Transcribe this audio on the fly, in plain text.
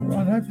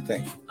don't have to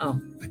thank you.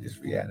 Oh, I just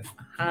reacted.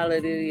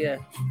 hallelujah.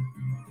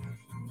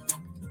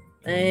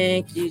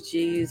 Thank you,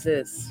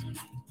 Jesus.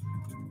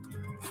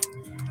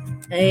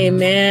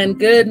 Amen.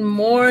 Good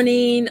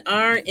morning,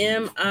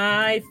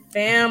 RMI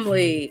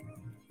family.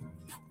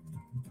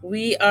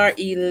 We are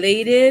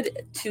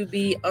elated to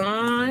be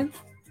on.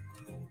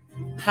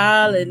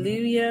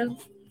 Hallelujah.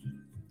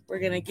 We're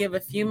going to give a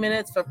few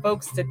minutes for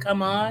folks to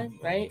come on,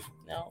 right?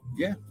 No.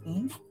 Yeah.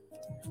 Mm-hmm.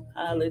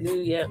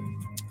 Hallelujah.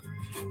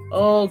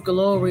 Oh,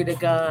 glory to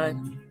God.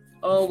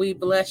 Oh, we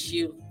bless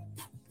you.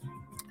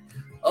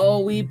 Oh,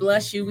 we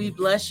bless you. We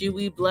bless you.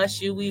 We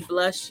bless you. We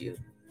bless you.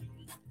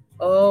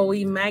 Oh,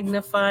 we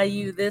magnify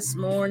you this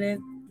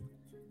morning.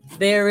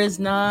 There is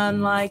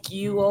none like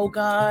you, oh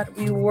God.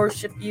 We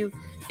worship you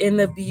in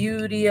the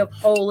beauty of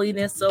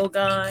holiness, oh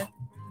God.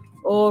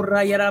 Oh,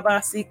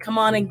 Rayarabasi, come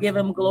on and give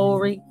him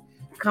glory.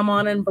 Come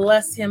on and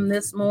bless him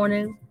this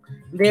morning.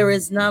 There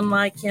is none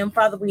like him.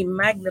 Father, we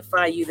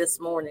magnify you this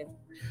morning.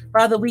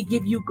 Father, we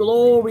give you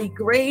glory.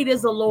 Great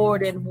is the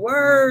Lord and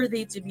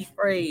worthy to be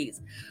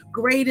praised.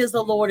 Great is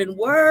the Lord and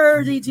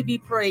worthy to be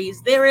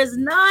praised. There is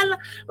none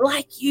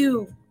like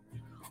you.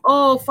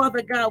 Oh,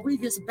 Father God, we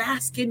just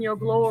bask in your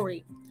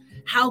glory.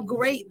 How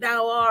great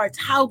thou art.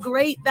 How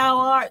great thou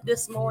art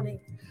this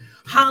morning.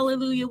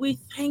 Hallelujah. We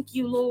thank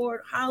you,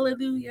 Lord.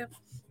 Hallelujah.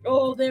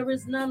 Oh, there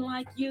is none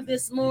like you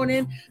this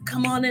morning.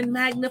 Come on and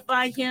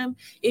magnify him.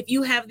 If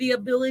you have the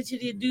ability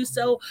to do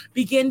so,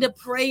 begin to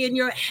pray in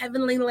your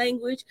heavenly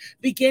language.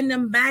 Begin to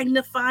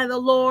magnify the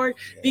Lord.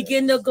 Yes.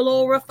 Begin to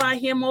glorify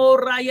him. Oh,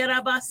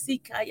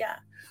 Rayarabasikaya.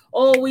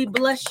 Oh, we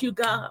bless you,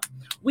 God.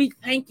 We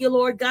thank you,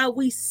 Lord God.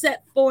 We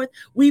set forth,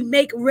 we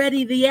make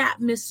ready the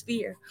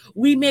atmosphere.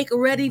 We make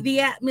ready the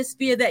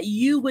atmosphere that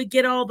you would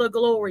get all the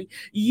glory.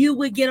 You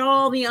would get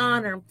all the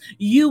honor.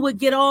 You would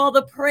get all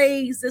the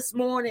praise this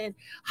morning.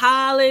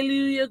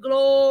 Hallelujah.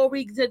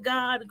 Glory to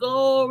God.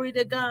 Glory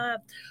to God.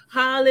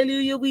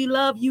 Hallelujah. We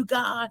love you,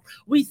 God.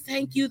 We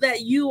thank you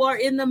that you are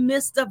in the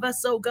midst of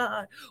us, oh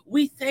God.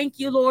 We thank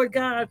you, Lord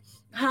God.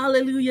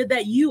 Hallelujah,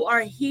 that you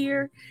are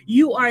here.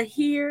 You are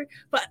here.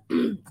 But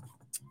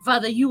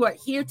Father, you are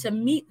here to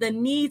meet the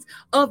needs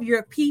of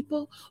your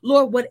people.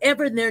 Lord,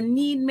 whatever their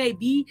need may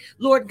be,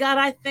 Lord God,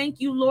 I thank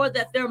you, Lord,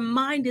 that their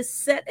mind is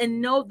set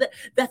and know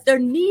that their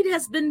need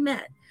has been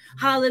met.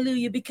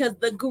 Hallelujah, because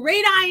the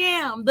great I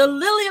am, the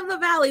lily of the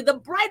valley, the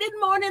bright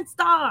and morning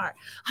star.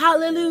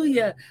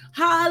 Hallelujah.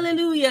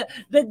 Hallelujah.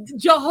 The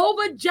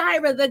Jehovah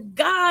Jireh, the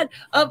God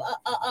of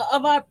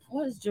our,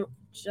 what is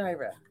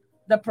Jireh?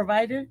 The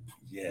provider?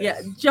 Yes.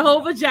 Yeah,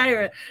 Jehovah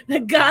Jireh, the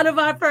God of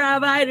our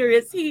provider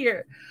is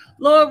here.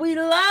 Lord, we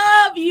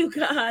love you,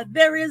 God.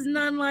 There is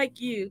none like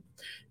you.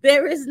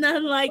 There is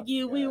none like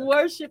you. We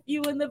worship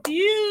you in the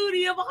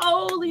beauty of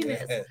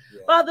holiness. Yes,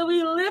 yes. Father,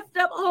 we lift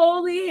up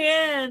holy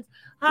hands.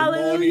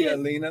 Hallelujah. Good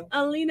morning, Alina.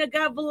 Alina,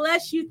 God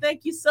bless you.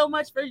 Thank you so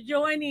much for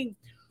joining.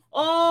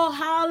 Oh,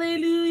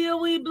 hallelujah.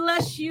 We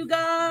bless you,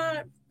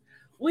 God.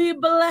 We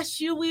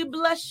bless you, we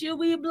bless you,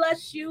 we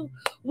bless you,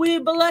 we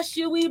bless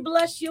you, we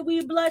bless you,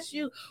 we bless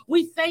you.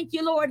 We thank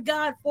you, Lord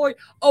God, for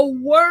a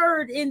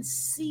word in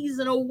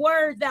season, a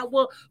word that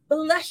will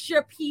bless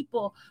your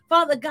people.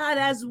 Father God,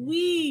 as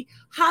we,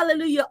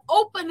 hallelujah,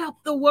 open up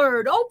the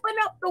word,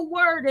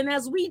 and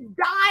as we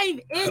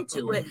dive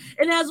into it,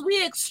 and as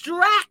we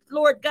extract,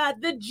 Lord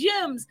God, the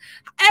gems,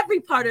 every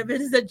part of it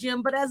is a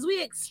gem, but as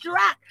we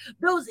extract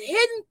those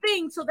hidden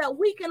things so that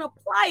we can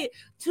apply it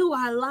to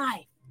our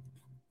life.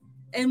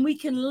 And we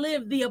can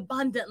live the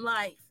abundant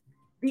life,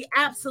 the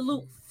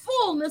absolute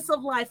fullness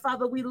of life.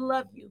 Father, we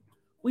love you.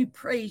 We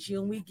praise you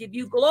and we give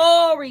you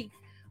glory.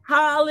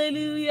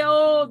 Hallelujah.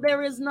 Oh,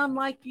 there is none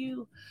like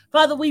you.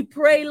 Father, we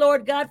pray,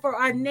 Lord God, for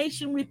our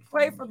nation. We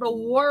pray for the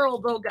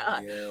world, oh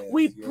God. Yes,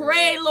 we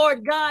pray,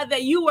 Lord God,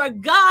 that you are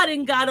God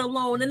and God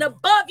alone. And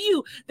above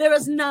you, there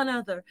is none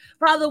other.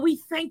 Father, we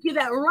thank you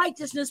that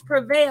righteousness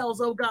prevails,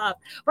 oh God.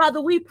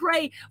 Father, we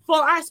pray for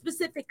our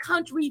specific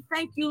country.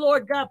 Thank you,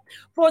 Lord God,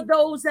 for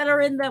those that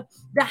are in the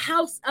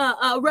House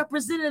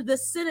representative, the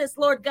Senate,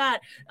 Lord God,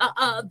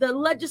 the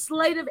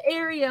legislative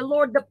area,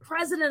 Lord, the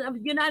President of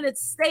the United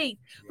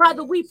States.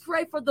 Father, we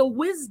pray for the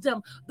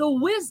wisdom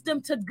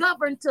to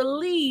govern, to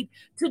lead,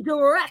 to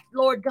direct,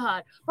 Lord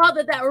God.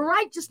 Father, that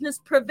righteousness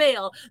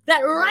prevail,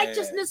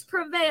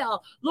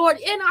 Lord,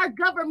 in our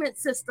government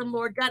system,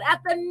 Lord God,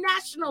 at the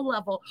national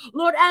level,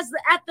 Lord, at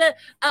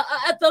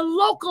the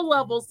local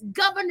levels,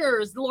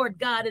 governors, Lord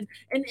God, and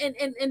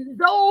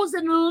those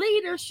in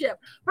leadership,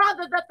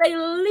 Father, that they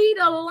lead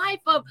a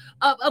life of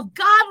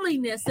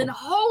godliness and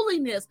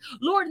holiness,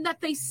 Lord, and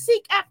that they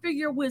seek after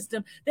your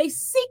wisdom, they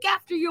seek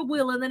after your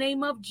will in the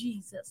name of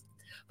Jesus.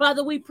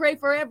 Father, we pray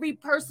for every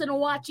person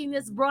watching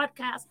this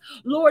broadcast,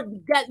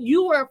 Lord, that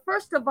you are,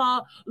 first of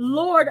all,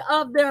 Lord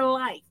of their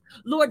life.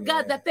 Lord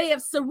God, that they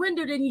have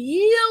surrendered and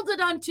yielded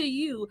unto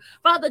you.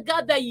 Father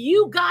God, that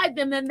you guide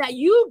them and that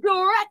you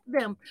direct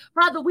them.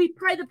 Father, we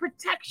pray the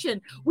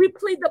protection. We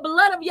plead the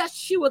blood of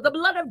Yeshua, the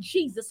blood of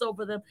Jesus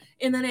over them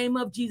in the name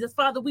of Jesus.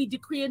 Father, we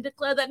decree and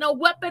declare that no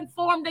weapon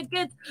formed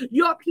against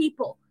your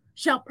people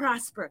shall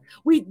prosper.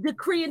 We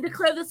decree and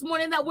declare this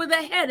morning that we're the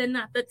head and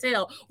not the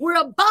tail. We're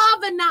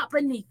above and not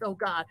beneath, oh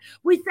God.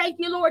 We thank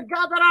you, Lord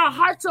God, that our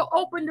hearts are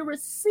open to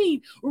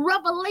receive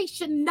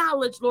revelation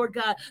knowledge, Lord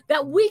God,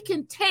 that we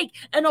can take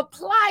and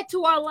apply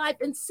to our life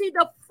and see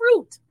the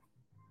fruit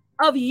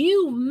of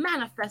you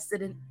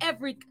manifested in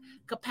every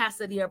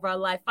capacity of our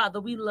life. Father,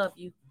 we love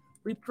you.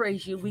 We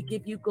praise you. We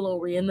give you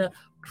glory. In the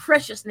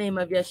precious name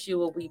of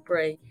Yeshua, we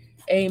pray.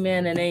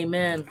 Amen and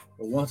amen.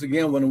 Well, once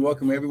again, I want to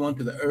welcome everyone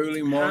to the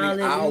early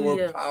morning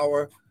hour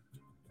power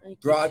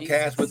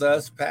broadcast with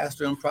us,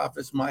 Pastor and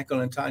Prophets Michael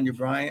and Tanya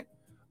Bryant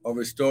of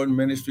Restored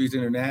Ministries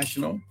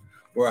International,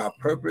 where our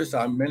purpose,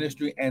 our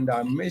ministry, and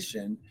our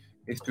mission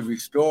is to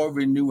restore,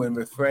 renew, and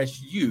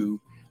refresh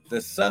you,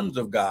 the sons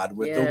of God,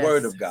 with the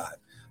word of God.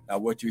 Now,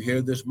 what you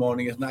hear this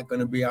morning is not going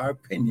to be our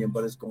opinion,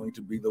 but it's going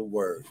to be the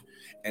word.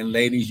 And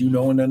ladies, you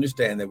know and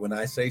understand that when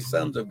I say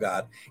sons of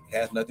God, it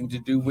has nothing to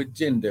do with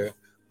gender,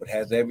 but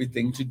has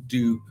everything to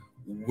do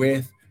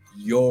with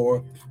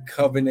your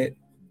covenant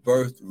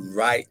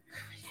birthright.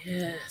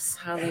 Yes,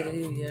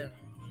 hallelujah.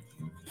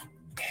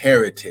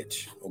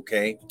 Heritage,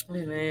 okay?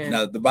 Amen.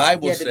 Now, the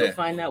Bible says... You had to go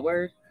find that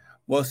word?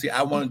 Well, see,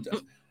 I want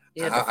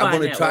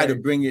to try to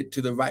bring it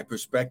to the right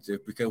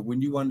perspective, because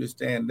when you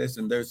understand this,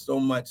 and there's so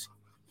much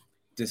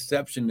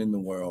deception in the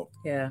world.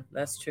 Yeah,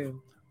 that's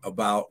true.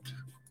 About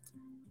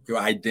your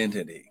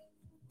identity.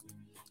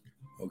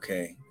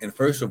 Okay. And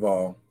first of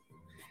all,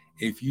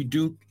 if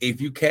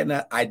you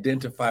cannot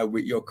identify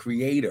with your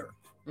creator,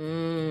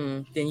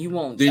 then you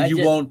won't. Then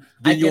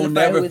you'll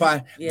never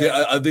find.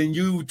 Then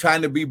you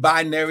trying to be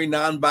binary,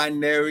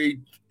 non-binary,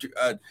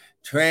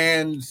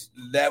 trans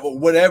level,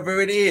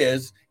 whatever it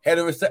is,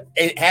 heterosexual.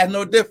 It has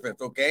no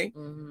difference. Okay.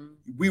 Mm-hmm.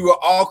 We were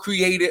all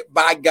created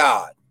by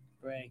God.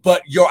 Right.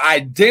 But your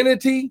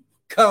identity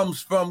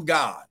comes from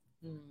God.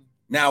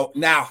 Now,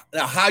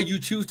 how you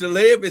choose to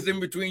live is in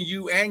between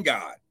you and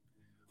God.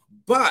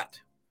 But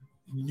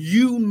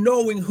you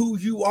knowing who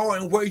you are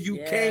and where you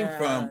came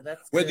from,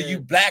 whether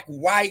you black,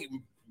 white,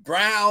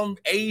 brown,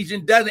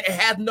 Asian,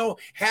 it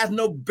has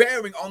no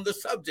bearing on the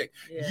subject.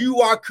 Yeah.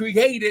 You are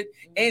created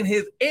in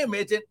his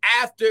image and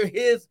after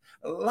his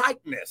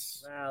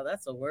likeness. Wow,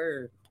 that's a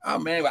word. Oh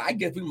man, I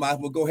guess we might as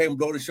well go ahead and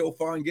blow the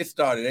shofar and get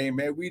started,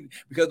 amen.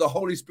 Because the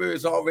Holy Spirit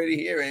is already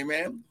here,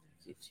 amen.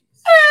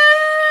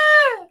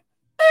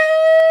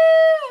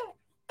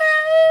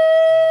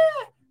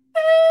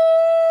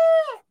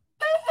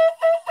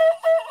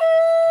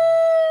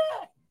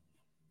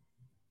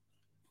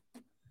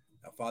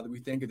 Now, Father, we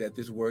thank you that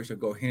this word shall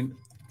go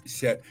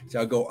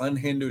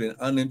unhindered and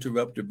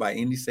uninterrupted by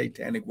any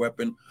satanic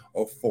weapon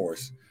or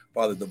force.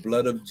 Father, the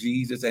blood of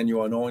Jesus and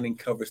your anointing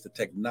covers the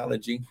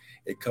technology.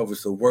 It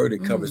covers the word.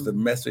 It covers the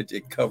message.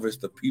 It covers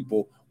the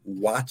people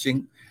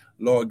watching.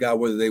 Lord God,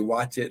 whether they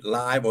watch it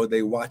live or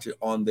they watch it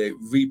on the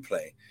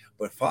replay.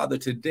 But Father,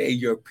 today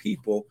your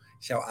people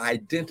shall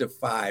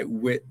identify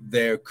with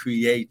their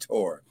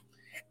creator,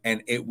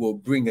 and it will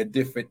bring a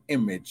different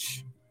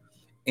image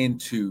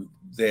into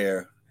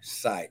their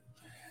sight.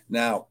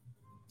 Now,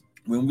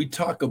 when we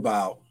talk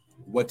about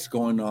what's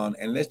going on,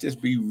 and let's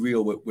just be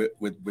real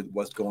with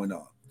what's going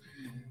on.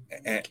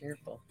 And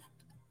careful.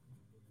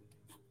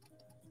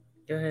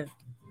 Go ahead.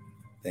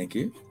 Thank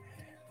you.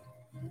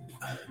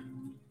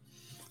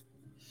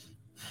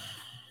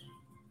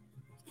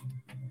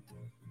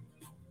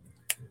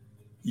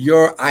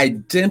 Your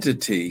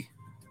identity,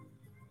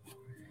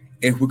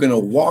 if we're going to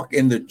walk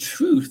in the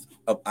truth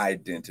of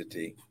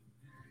identity,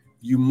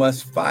 you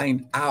must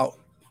find out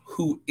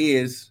who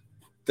is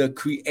the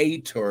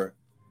creator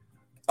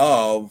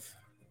of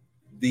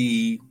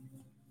the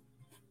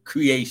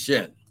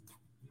creation.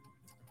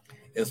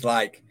 It's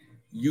like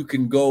you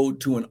can go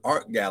to an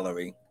art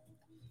gallery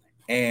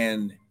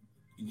and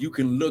you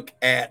can look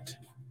at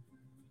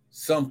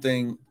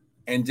something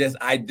and just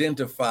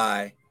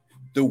identify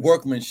the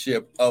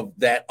workmanship of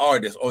that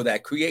artist or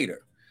that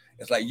creator.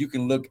 It's like you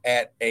can look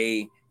at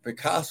a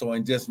Picasso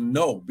and just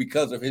know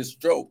because of his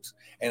strokes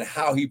and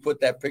how he put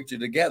that picture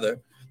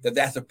together that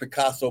that's a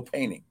Picasso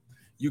painting.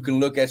 You can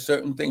look at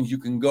certain things. You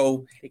can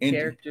go into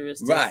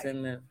characteristics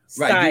and the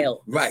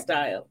style.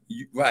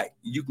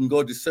 You can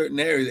go to certain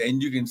areas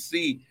and you can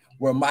see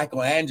where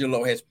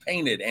Michelangelo has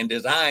painted and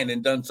designed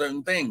and done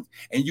certain things,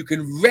 and you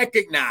can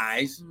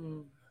recognize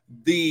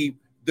the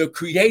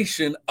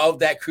creation of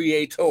that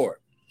creator.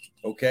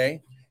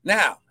 Okay.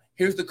 Now,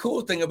 here's the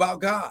cool thing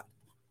about God.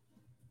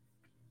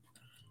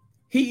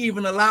 He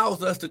even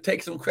allows us to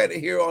take some credit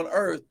here on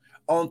earth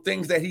on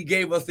things that he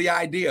gave us the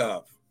idea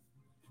of.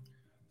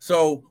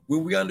 So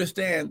when we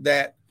understand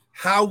that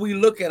how we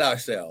look at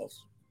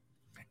ourselves,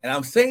 and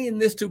I'm saying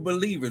this to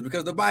believers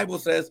because the Bible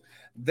says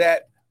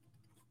that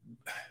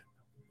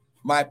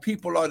my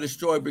people are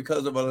destroyed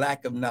because of a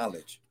lack of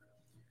knowledge.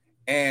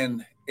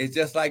 And it's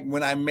just like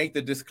when I make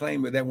the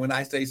disclaimer that when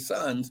I say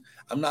sons,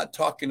 I'm not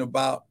talking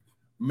about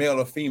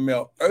male or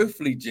female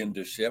earthly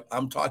gendership.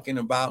 I'm talking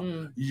about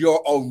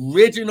your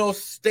original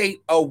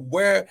state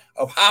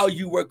of how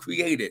you were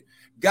created.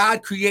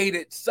 God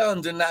created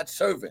sons and not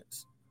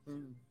servants.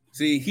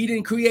 See, he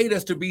didn't create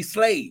us to be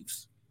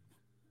slaves,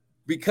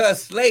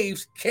 because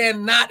slaves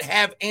cannot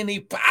have any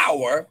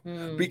power,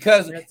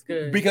 because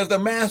the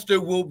master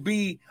will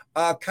be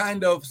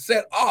kind of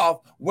set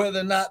off whether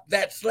or not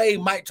that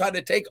slave might try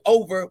to take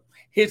over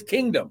his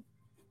kingdom.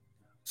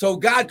 So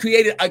God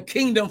created a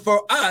kingdom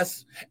for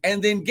us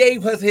and then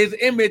gave us his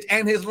image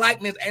and his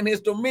likeness and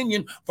his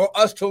dominion for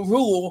us to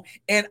rule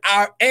in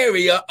our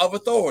area of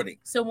authority.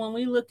 So when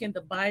we look in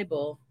the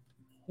Bible,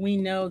 we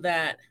know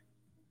that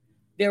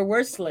there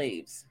were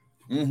slaves,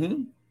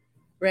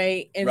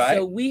 right? And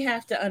so we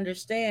have to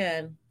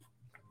understand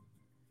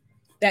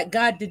that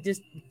God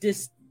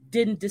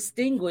didn't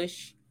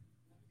distinguish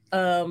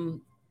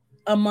among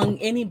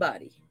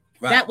anybody.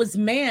 Right. That was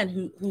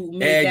man who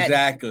made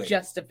that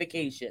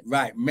justification.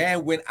 Right.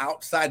 Man went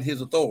outside his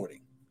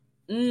authority.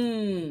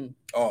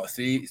 Oh,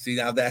 see,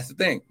 now that's the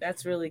thing.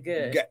 That's really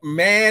good.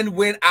 Man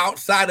went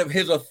outside of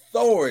his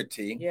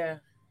authority. Yeah.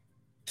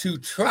 To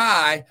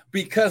try,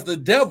 because the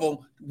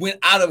devil went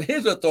out of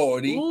his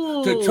authority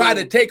to try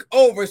to take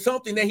over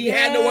something that he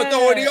had no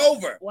authority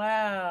over.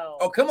 Wow.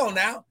 Oh, come on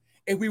now.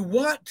 If we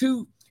want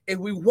to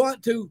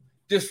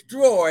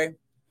destroy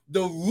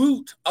the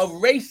root of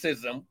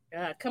racism,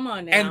 come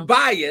on now, and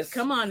bias,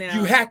 come on now,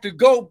 you have to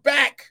go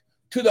back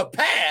to the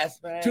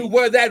past, to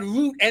where that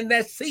root and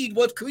that seed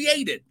was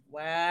created.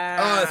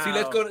 Wow. See,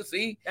 let's go to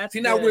see. That's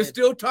now good. We're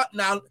still talking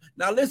now.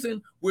 Now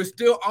listen, we're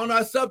still on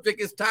our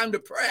subject. It's time to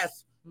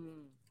press.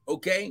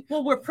 Okay.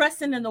 Well, we're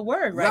pressing in the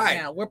word right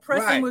now. We're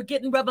pressing. We're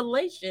getting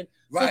revelation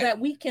so that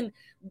we can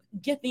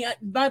get the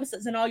Bible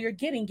says, "In all you're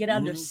getting, get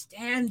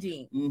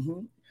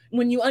understanding."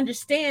 When you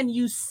understand,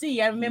 you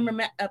see. I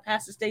remember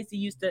Pastor Stacy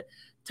used to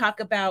talk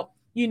about,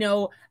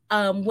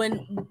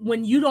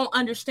 when you don't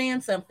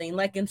understand something,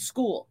 like in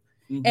school,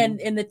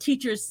 and the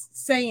teacher's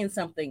saying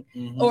something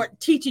or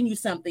teaching you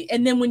something,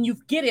 and then when you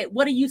get it,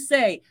 what do you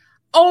say?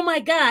 Oh my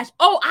gosh!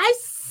 Oh, I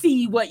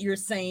see what you're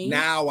saying.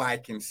 Now I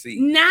can see.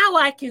 Now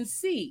I can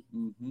see.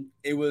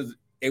 It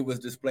was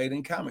displayed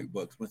in comic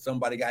books when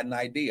somebody got an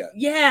idea.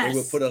 Yes. They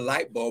would put a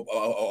light bulb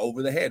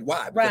over the head.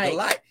 Why? Because the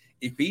light.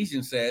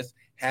 Ephesians says,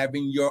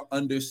 having your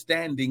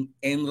understanding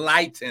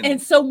enlightened.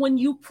 And so when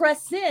you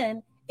press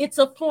in, it's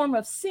a form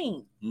of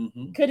seeing.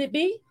 Could it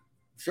be?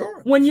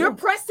 Sure. When you're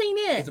pressing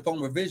in, it's a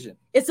form of vision.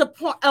 It's a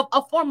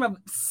form of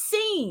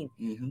seeing,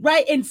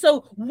 right? And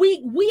so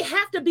we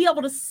have to be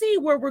able to see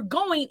where we're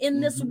going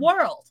in this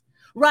world,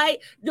 right?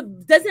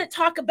 Doesn't it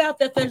talk about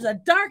that there's a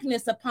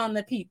darkness upon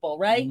the people,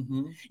 right?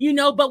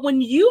 But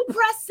when you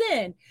press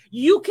in,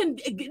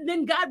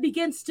 then God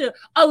begins to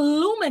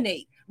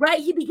illuminate. Right,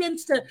 he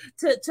begins to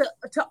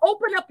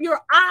open up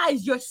your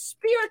eyes, your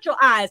spiritual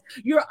eyes,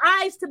 your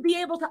eyes to be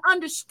able to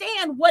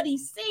understand what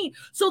he's saying.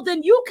 So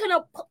then you can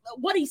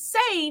what he's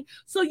saying,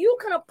 so you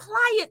can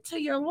apply it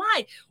to your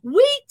life.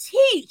 We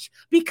teach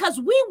because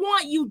we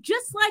want you,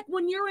 just like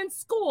when you're in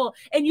school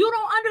and you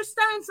don't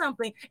understand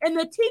something, and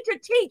the teacher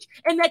teach,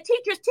 and that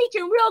teacher's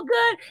teaching real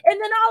good, and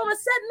then all of a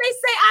sudden they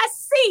say, "I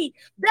see."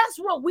 That's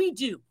what we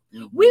do.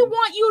 We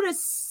want you to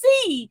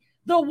see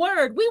the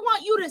word. We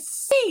want you to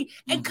see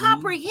and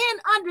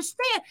comprehend,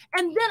 understand,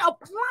 and then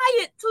apply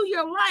it to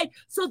your life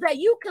so that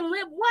you can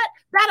live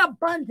that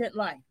abundant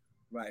life.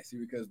 Right. See,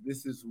 because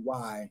this is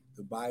why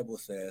the Bible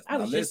says. I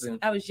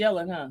was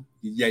yelling, huh?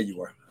 Yeah, you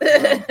were.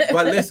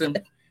 But listen,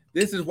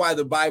 this is why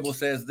the Bible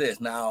says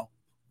this. Now,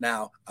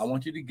 I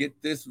want you to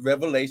get this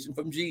revelation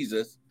from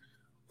Jesus,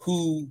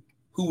 who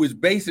is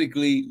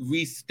basically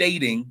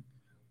restating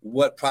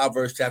what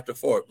Proverbs chapter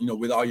 4.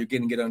 With all you're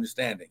getting, get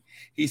understanding.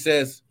 He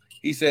says,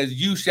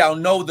 you shall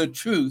know the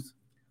truth,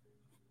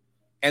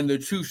 and the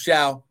truth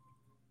shall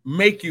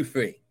make you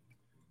free.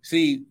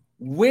 See,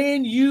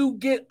 when you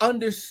get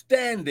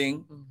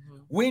understanding,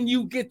 when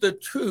you get the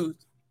truth,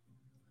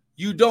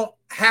 you don't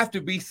have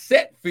to be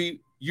set free.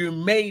 You're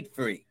made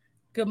free.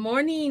 Good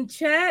morning,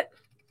 Chet,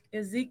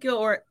 Ezekiel,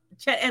 or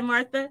Chet and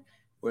Martha.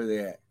 Where are they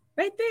at?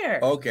 Right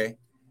there. Okay.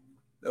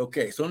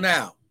 So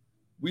now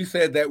we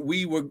said that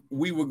we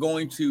were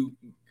going to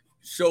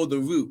show the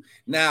root.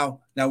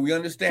 Now we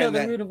understand show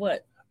the root of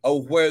what?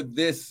 Of where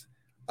this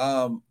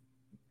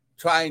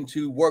trying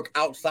to work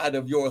outside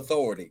of your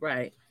authority.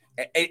 Right.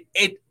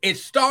 It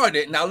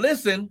started. Now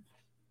listen,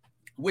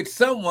 with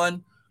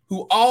someone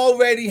who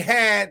already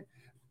had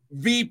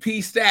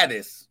VP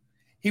status.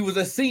 He was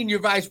a senior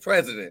vice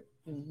president.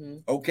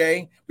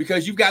 Okay,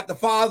 because you've got the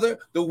Father,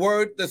 the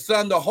Word, the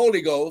Son, the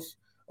Holy Ghost.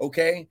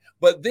 Okay,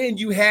 but then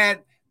you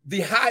had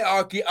the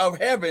hierarchy of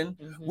heaven,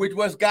 which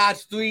was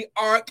God's three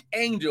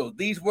archangels.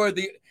 These were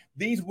the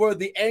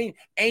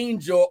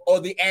angel or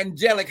the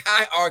angelic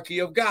hierarchy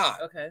of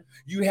God. Okay.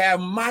 You have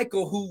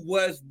Michael, who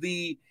was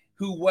the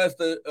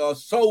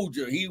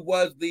soldier. He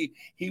was the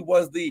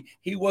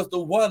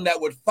one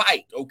that would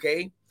fight.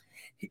 Okay.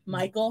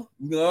 Michael.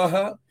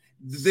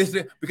 This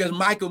is because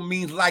Michael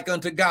means like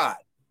unto God.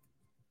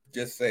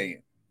 Just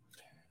saying.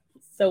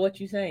 So what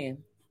you saying?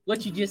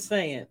 What you just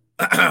saying?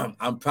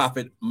 I'm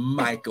Prophet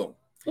Michael.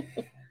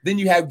 Then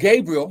you have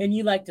Gabriel. And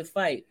you like to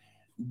fight.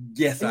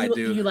 Yes, I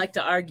do. You like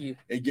to argue.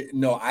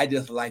 No, I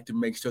just like to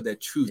make sure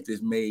that truth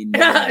is made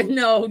known.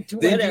 No,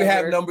 then you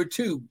have number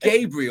 2,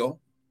 Gabriel,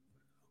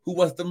 who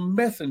was the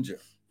messenger.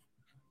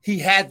 He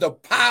had the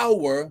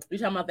power. You're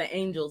talking about the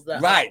angels,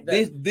 right?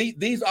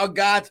 These are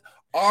God's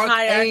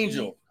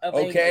archangel.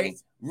 Okay,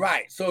 angels.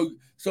 Right.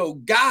 So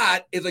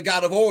God is a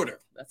God of order.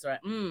 That's right.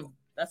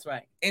 That's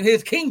right. In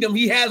His kingdom,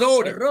 He has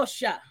order.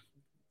 Rosha.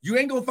 You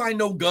ain't gonna find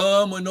no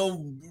gum or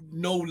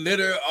no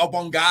litter up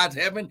on God's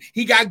heaven.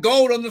 He got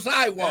gold on the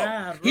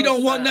sidewalk. He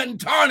don't want nothing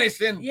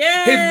tarnishing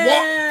his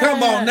walk.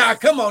 Come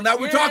on now.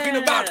 We're talking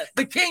about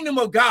the kingdom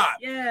of God.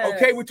 Yes.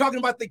 Okay, we're talking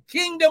about the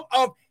kingdom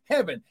of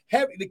heaven.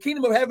 The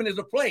kingdom of heaven is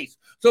a place.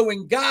 So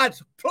in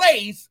God's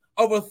place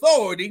of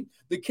authority,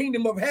 the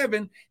kingdom of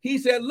heaven, He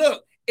said,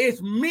 look,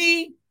 it's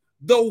me,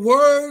 the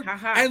Word,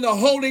 and the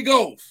Holy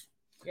Ghost.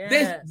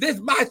 Yes. This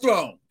is my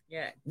throne.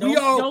 Yeah,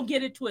 don't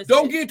get it twisted.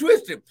 Don't get it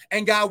twisted.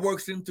 And God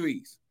works in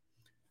threes.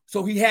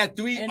 So He had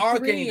 3 archangels.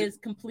 3 is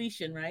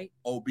completion, right?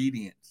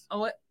 Obedience.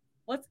 Oh,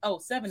 what's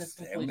 7 is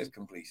completion. 7 is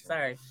completion.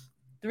 Sorry.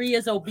 3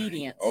 is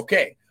obedience.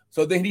 Okay.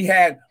 So then He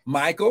had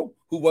Michael,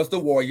 who was the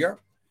warrior.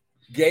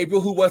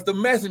 Gabriel, who was the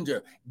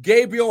messenger.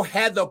 Gabriel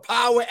had the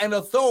power and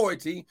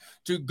authority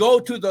to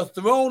go to the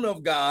throne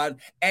of God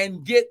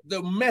and get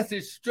the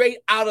message straight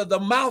out of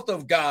the mouth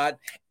of God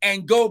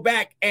and go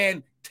back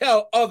and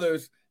tell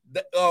others.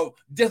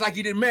 Just like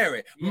He did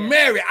Mary. Yeah.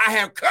 Mary, I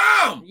have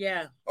come.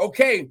 Yeah.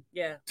 Okay.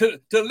 Yeah.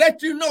 To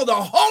let you know the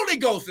Holy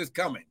Ghost is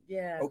coming.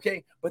 Yeah.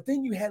 Okay. But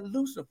then you had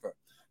Lucifer.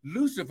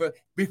 Lucifer,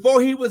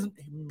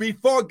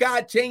 before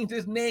God changed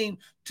his name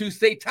to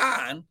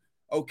Satan,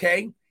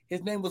 okay,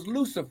 his name was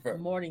Lucifer. The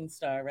morning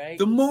star, right?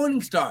 The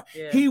morning star.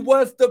 Yeah. He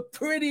was the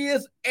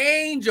prettiest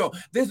angel.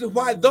 This is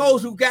why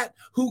those who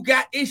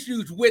got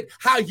issues with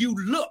how you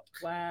look,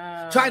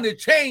 trying to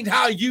change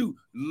how you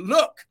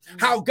look,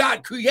 how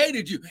God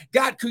created you.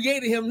 God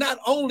created him not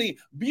only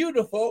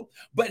beautiful,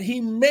 but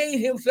He made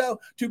Himself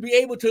to be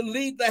able to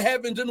lead the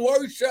heavens in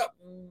worship.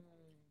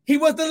 He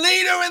was the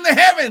leader in the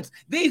heavens.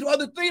 These were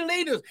the 3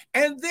 leaders.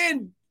 And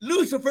then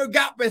Lucifer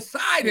got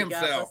beside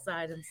himself.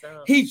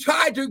 He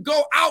tried to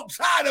go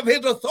outside of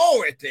his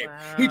authority.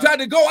 Wow. He tried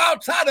to go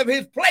outside of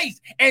his place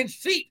and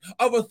seat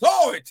of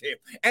authority.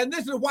 And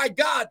this is why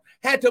God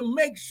had to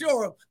make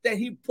sure that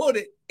He put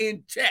it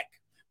in check.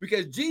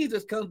 Because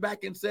Jesus comes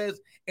back and says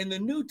in the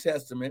New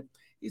Testament,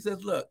 He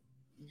says, look,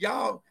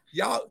 y'all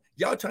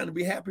trying to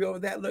be happy over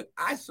that. Look,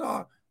 I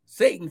saw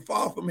Satan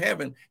fall from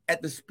heaven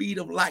at the speed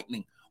of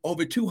lightning,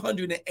 over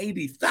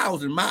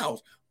 280,000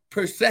 miles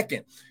per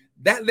second.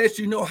 That lets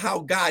you know how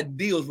God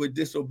deals with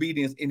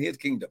disobedience in His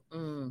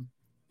kingdom.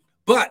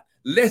 But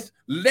let's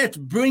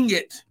bring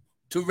it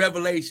to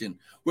Revelation.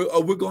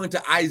 We're going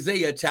to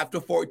Isaiah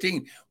chapter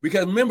 14.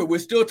 Because remember, we're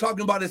still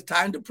talking about it's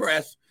time to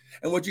press.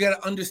 And what you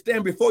got to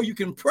understand, before you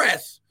can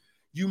press,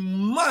 you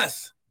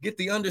must get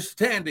the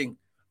understanding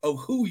of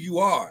who you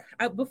are.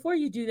 Before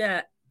you do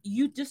that,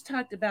 you just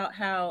talked about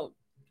how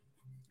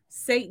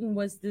Satan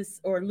was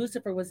or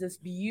Lucifer was this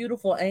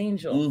beautiful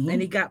angel,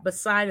 and he got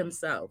beside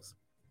himself.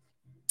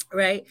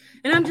 Right.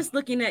 And I'm just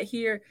looking at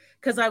here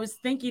because I was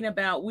thinking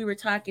about, we were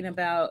talking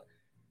about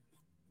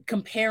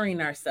comparing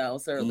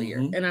ourselves earlier.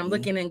 And I'm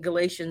looking in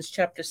Galatians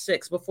chapter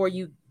 6 before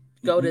you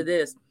go to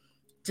this.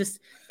 Just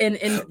in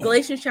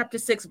Galatians chapter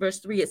 6, verse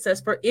 3, it says,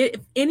 for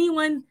if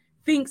anyone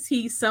thinks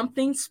he's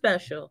something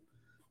special,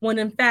 when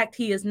in fact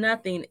he is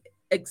nothing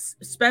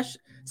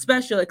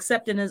special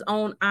except in his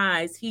own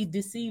eyes, he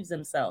deceives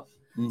himself.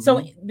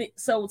 So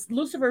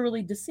Lucifer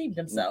really deceived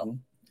himself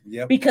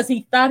because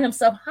he thought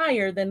himself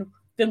higher than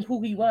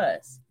who he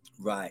was.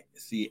 Right.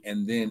 See,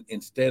 and then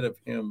instead of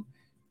him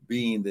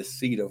being the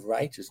seed of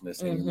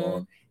righteousness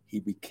anymore, he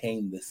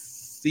became the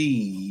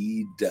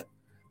seed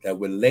that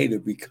would later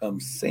become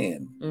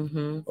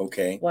sin.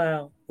 Okay.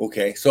 Wow.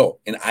 Okay. So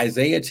in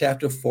Isaiah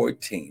chapter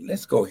 14,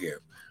 let's go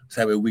here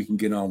so that we can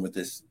get on with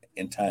this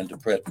in time to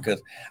press,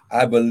 because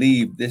I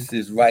believe this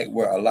is right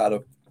where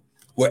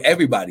where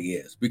everybody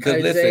is. Because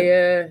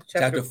Isaiah listen,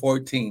 chapter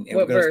 14, and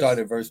we're going to start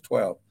at verse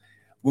 12.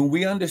 When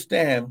we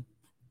understand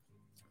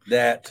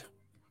that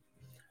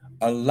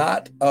a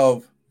lot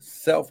of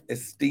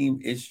self-esteem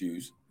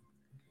issues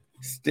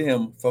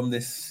stem from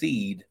the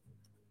seed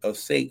of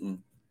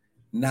Satan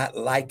not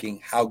liking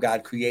how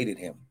God created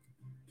him,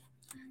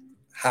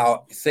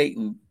 how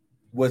Satan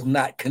was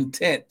not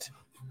content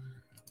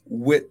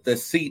with the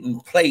seat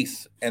and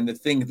place and the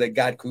things that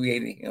God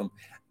created him,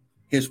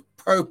 his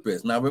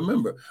purpose. Now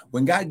remember,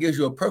 when God gives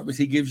you a purpose,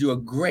 He gives you a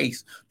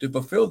grace to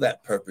fulfill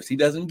that purpose. He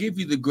doesn't give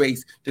you the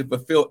grace to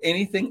fulfill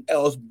anything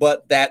else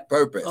but that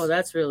purpose. Oh,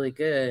 that's really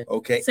good.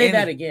 Okay. Say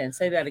that again.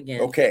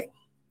 Okay.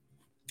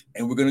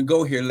 And we're going to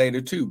go here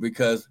later too,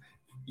 because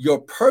your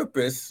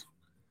purpose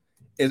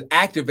is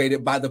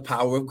activated by the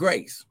power of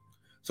grace.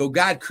 So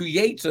God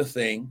creates a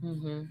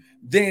thing,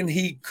 then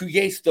He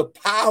creates the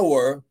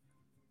power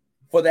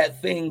for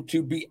that thing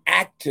to be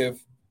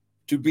active,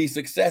 to be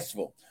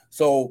successful.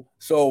 So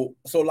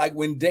like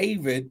when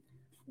David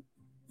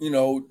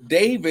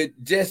David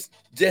just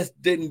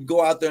didn't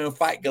go out there and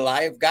fight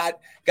Goliath.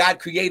 God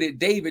created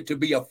David to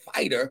be a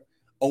fighter,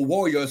 a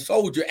warrior, a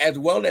soldier, as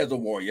well as a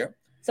warrior.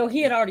 So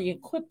he had already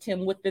equipped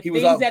him with the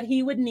things that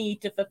he would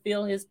need to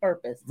fulfill his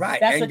purpose. Right.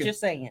 That's what you're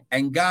saying.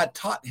 And God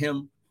taught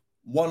him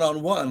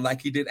one-on-one,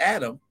 like he did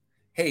Adam.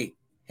 Hey,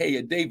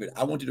 David,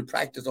 I want you to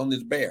practice on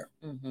this bear.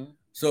 Mm-hmm.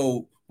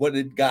 So what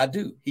did God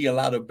do? He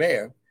allowed a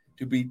bear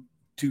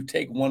to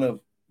take one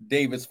of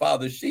David's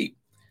father's sheep.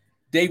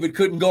 David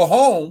couldn't go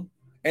home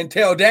and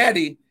tell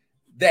daddy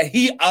that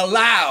he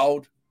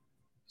allowed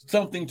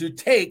something to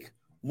take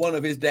one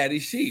of his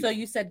daddy's sheep. So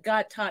you said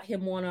God taught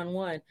him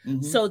one-on-one.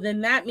 Mm-hmm. So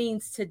then that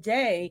means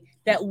today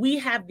that we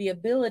have the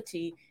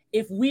ability,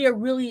 if we are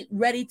really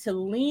ready to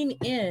lean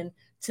in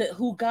to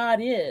who God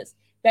is,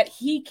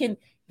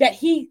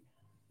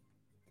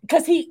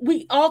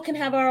 we all can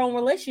have our own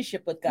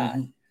relationship with God.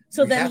 Mm-hmm.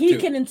 So that he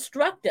can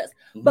instruct us.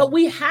 Mm-hmm. But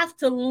we have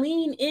to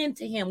lean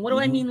into him. What do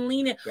I mean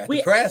lean in? We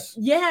have to press.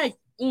 Yeah.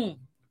 We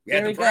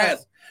have to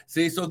press.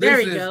 See, so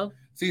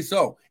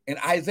so in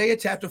Isaiah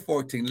chapter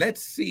 14,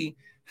 let's see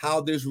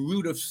how this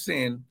root of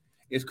sin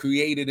is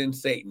created in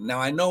Satan. Now,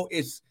 I know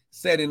it's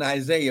said in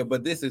Isaiah,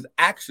 but this is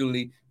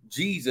actually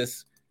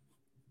Jesus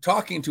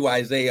talking to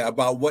Isaiah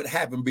about what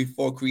happened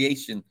before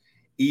creation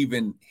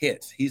even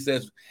hits. He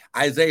says,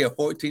 Isaiah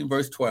 14,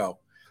 verse 12,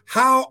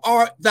 how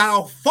art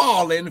thou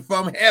fallen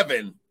from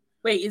heaven?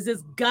 Wait, is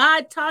this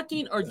God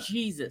talking or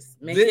Jesus?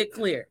 Make it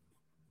clear.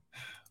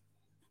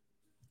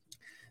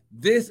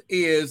 This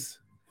is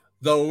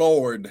the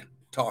Lord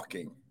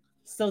talking.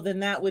 So then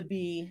that would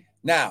be...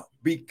 Now,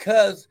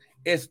 because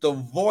it's the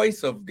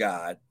voice of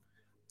God,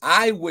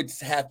 I would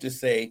have to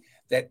say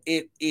that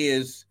it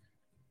is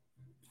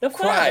the Christ.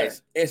 Father.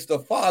 It's the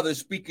Father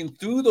speaking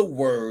through the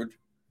word,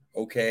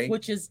 okay?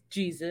 Which is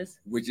Jesus.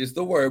 Which is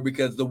the word,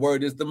 because the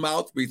word is the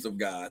mouthpiece of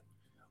God,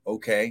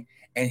 okay?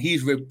 And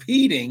he's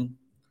repeating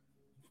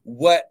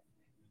what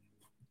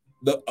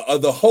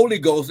the Holy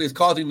Ghost is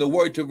causing the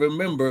word to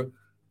remember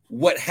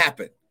what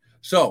happened.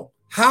 So,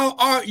 how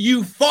are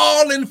you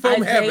fallen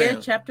from heaven? Isaiah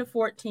chapter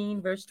 14,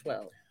 verse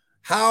 12.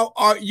 How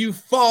are you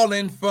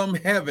fallen from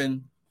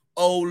heaven,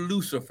 O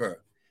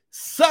Lucifer?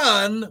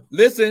 Son,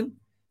 listen,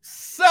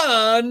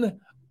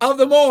 son of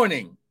the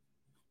morning.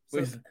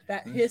 So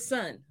that his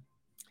son.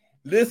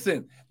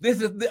 Listen,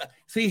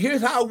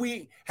 here's how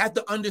we have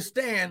to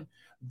understand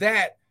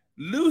that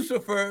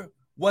Lucifer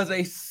was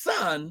a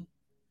son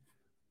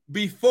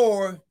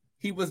before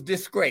he was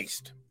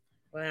disgraced.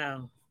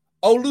 Wow.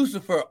 O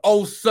Lucifer,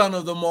 O son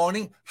of the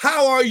morning,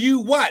 how are you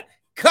what?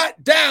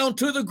 Cut down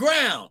to the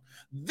ground.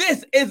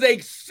 This is a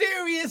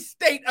serious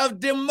state of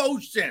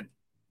demotion.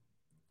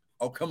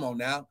 Oh, come on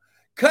now.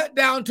 Cut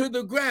down to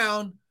the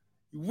ground,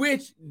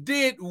 which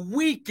did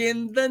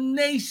weaken the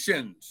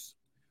nations.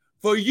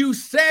 For you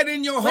said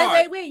in your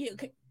heart. Wait.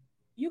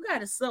 You got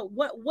to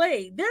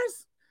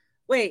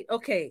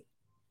okay.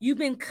 You've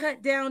been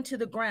cut down to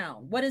the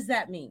ground. What does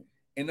that mean?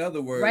 In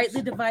other words,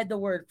 rightly divide the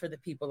word for the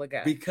people of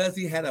God. Because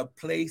he had a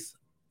place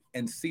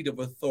and seat of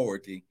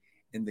authority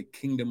in the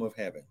kingdom of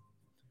heaven.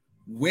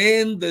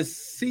 When the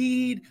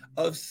seed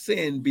of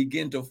sin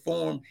began to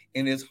form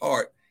in his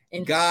heart,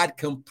 and God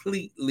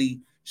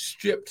completely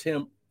stripped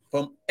him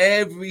from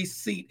every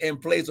seat and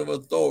place of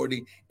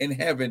authority in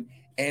heaven.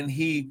 And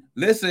you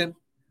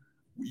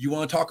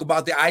want to talk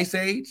about the Ice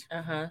Age?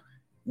 Uh-huh.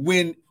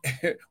 When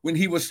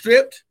he was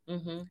stripped,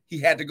 mm-hmm. he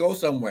had to go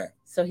somewhere.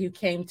 So he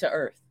came to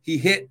earth. He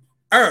hit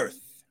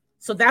earth.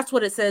 So that's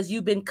what it says.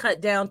 You've been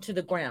cut down to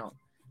the ground.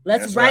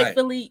 Let's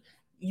rightfully,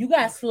 you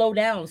guys slow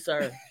down,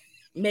 sir.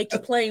 Make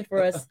it plain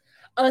for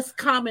us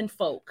common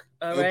folk.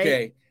 All right.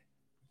 Okay.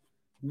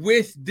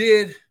 Which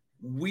did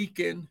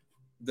weaken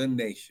the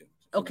nation.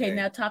 Okay,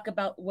 now talk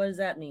about what does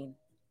that mean?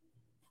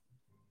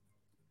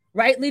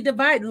 Rightly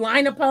divide,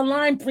 line upon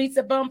line,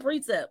 precept upon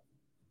precept.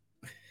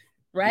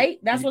 Right?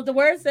 That's what the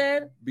word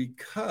said.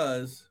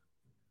 Because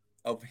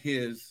of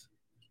his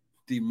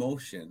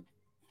demotion,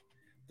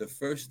 the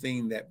first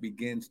thing that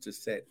begins to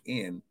set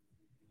in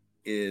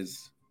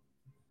is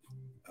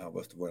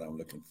what's the word I'm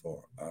looking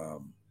for?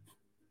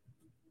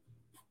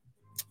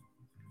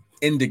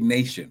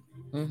 Indignation.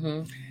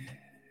 Mm-hmm.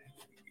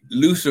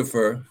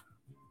 Lucifer,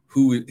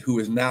 who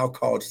is now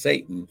called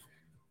Satan,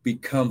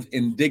 becomes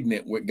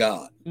indignant with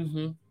God.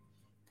 Mm-hmm.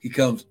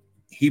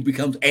 He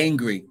becomes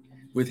angry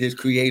with his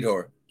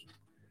creator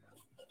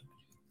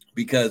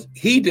because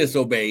he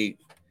disobeyed,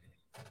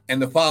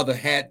 and the Father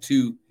had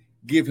to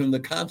give him the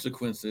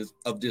consequences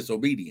of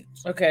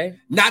disobedience. Okay.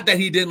 Not that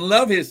he didn't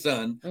love his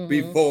son mm-hmm.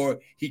 before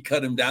he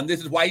cut him down. This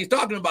is why he's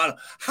talking about him.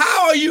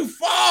 How are you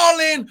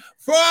falling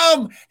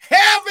from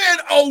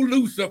heaven, O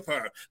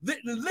Lucifer?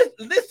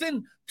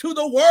 Listen to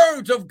the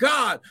words of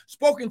God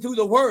spoken through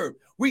the word.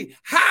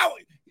 How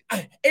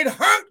it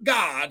hurt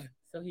God.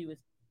 So he was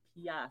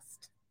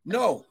pierced.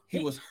 No, he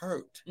was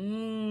hurt.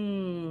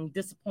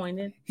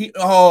 Disappointed. To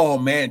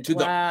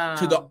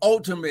the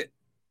ultimate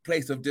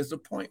place of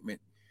disappointment.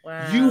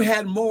 Wow. You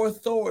had more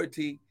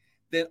authority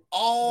than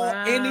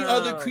any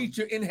other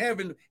creature in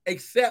heaven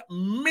except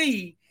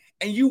me,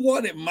 and you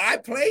wanted my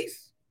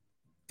place?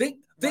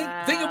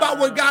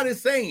 God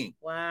is saying.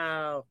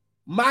 Wow.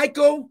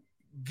 Michael,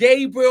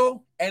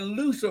 Gabriel, and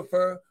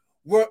Lucifer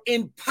were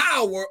in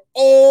power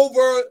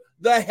over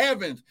the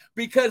heavens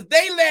because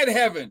they led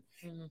heaven.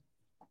 Mm-hmm.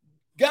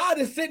 God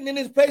is sitting in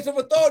his place of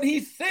authority.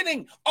 He's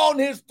sitting on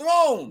his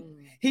throne.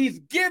 Mm. He's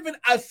given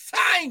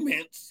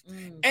assignments,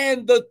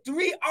 and the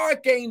three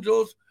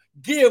archangels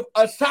give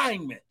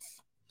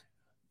assignments.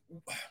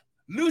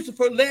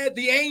 Lucifer led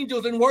the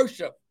angels in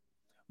worship.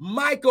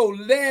 Michael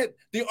led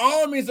the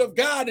armies of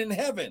God in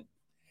heaven.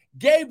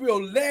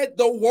 Gabriel led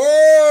the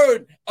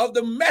word of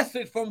the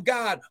message from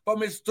God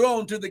from his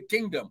throne to the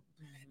kingdom.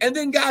 And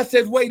then God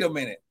said, wait a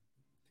minute.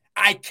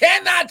 I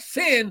cannot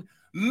send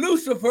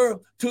Lucifer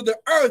to the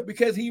earth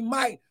because he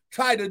might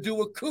try to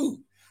do a coup.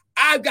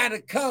 I've got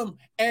to come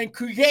and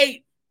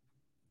create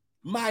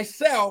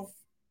myself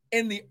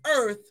in the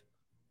earth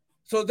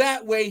so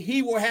that way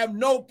he will have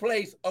no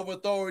place of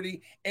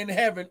authority in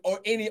heaven or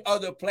any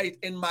other place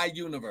in my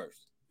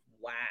universe.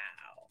 Wow.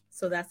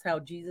 So that's how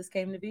Jesus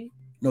came to be?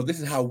 No,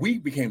 this is how we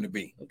became to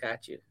be.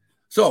 Got you.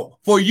 So,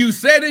 for you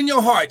said in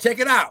your heart, check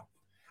it out,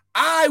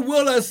 I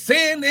will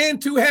ascend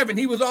into heaven.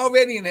 He was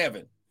already in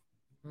heaven.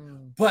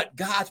 But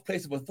God's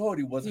place of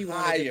authority was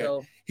higher.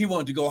 He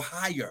wanted to go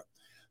higher.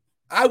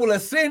 I will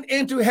ascend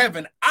into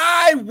heaven.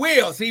 I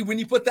will. See, when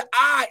you put the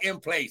I in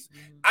place,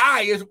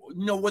 I is,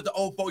 you know what the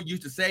old folk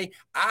used to say?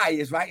 I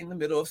is right in the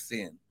middle of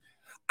sin.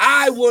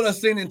 I will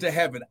ascend into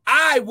heaven.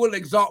 I will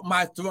exalt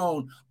my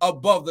throne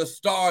above the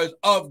stars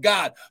of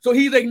God. So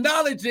he's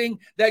acknowledging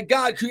that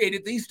God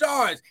created these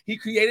stars. He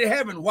created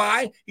heaven.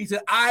 Why? He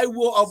said, I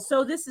will.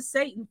 So this is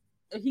Satan.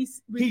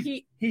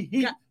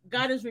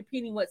 God is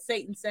repeating what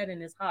Satan said in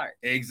his heart.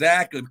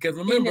 Exactly. Because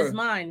remember, in his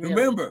mind, really.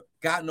 Remember,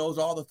 God knows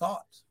all the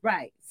thoughts.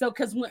 Right. So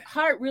because when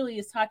heart really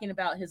is talking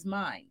about his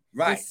mind,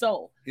 right, his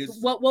soul.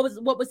 What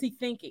was he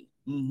thinking?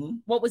 Mm-hmm.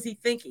 What was he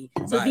thinking?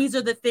 So right. These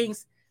are the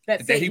things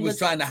that he was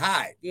trying to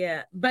hide.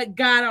 Yeah. But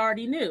God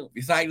already knew.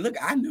 It's like, look,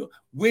 I knew.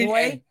 When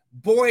I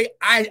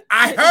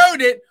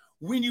heard it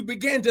when you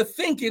began to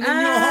think it in your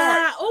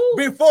heart. Ooh.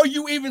 Before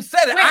you even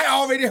said it, I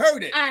already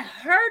heard it. I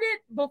heard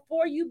it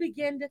before you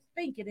began to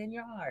think it in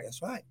your heart.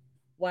 That's right.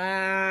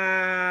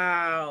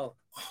 Wow.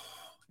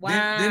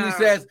 Wow. Then he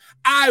says,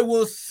 I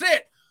will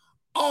sit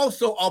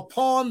also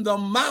upon the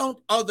mount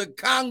of the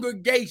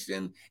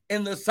congregation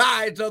in the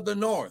sides of the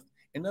north.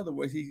 In other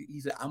words, he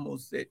said, I'm going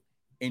to sit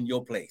in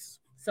your place.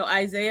 So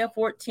Isaiah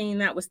 14,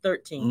 that was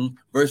 13. Mm-hmm.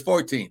 Verse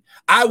 14.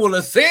 I will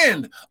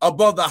ascend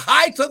above the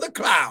heights of the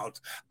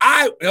clouds.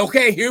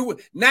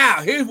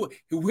 Here's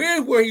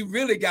where he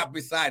really got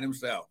beside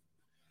himself.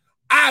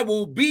 I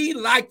will be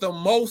like the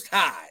Most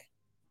High.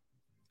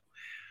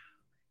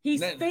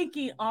 He's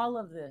thinking all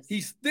of this.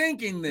 He's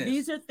thinking this.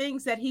 These are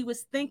things that he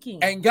was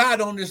thinking. And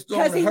God on this throne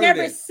heard it. Because he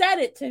never said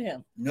it to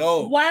him.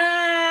 No.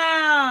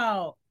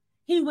 Wow.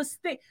 He was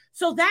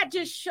so that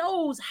just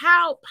shows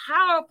how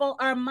powerful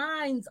our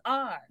minds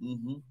are.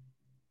 Mm-hmm.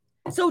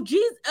 So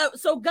Jesus,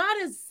 so God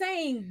is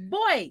saying,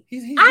 "Boy, I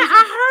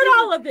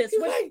heard all of this."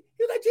 He's like,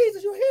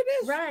 Jesus, you hear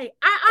this? Right.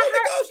 I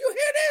heard. Ghost, you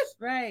hear this?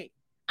 Right.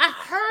 I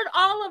heard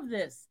all of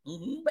this,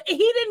 but he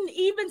didn't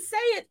even say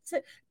it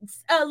to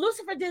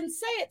Lucifer. Didn't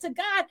say it to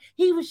God.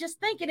 He was just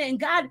thinking it, and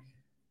God.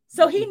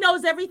 So he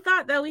knows every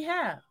thought that we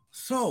have.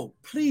 So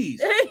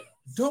please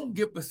don't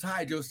get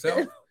beside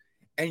yourself.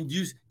 And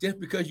just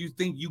because you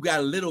think you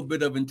got a little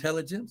bit of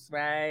intelligence,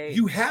 right?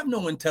 You have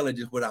no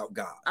intelligence without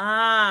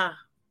God.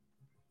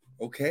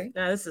 Okay.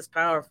 Now this is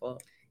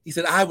powerful. He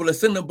said, I will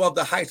ascend above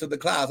the heights of the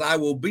clouds. I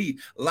will be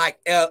like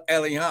El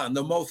Elyon,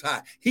 the Most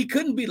High. He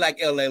couldn't be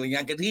like El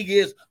Elyon because he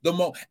is the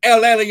most.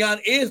 El Elyon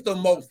is the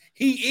most.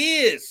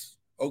 He is.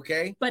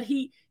 Okay. But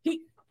he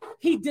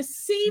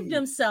deceived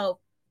himself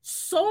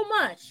so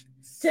much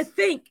to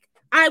think,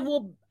 I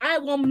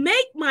will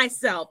make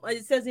myself,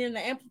 it says in the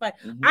Amplified,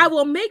 I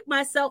will make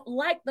myself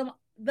like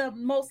the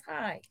Most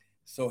High.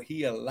 So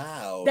he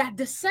allowed that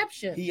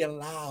deception. He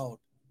allowed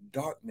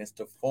darkness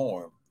to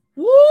form.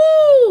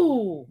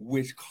 Woo!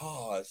 Which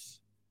caused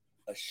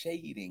a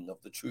shading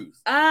of the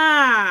truth.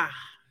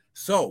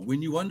 So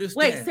when you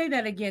understand. Wait, say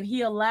that again.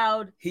 He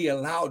allowed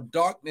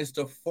darkness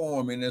to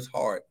form in his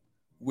heart,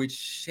 which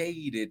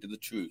shaded the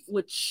truth.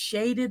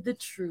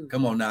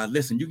 Come on now,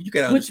 listen. You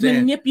gotta understand.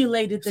 Which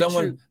manipulated the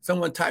truth.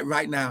 Someone type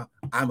right now,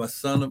 I'm a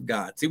son of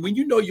God. See, when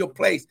you know your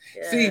place,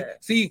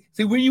 see,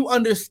 when you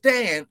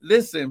understand,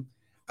 listen,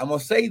 I'm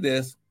gonna say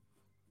this,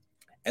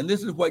 and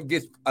this is what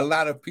gets a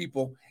lot of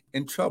people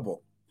in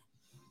trouble.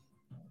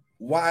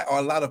 Why are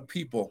a lot of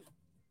people,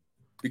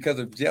 because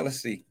of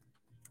jealousy,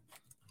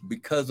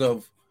 because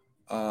of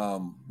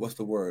what's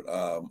the word?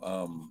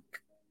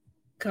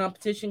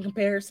 Competition,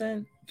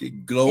 comparison,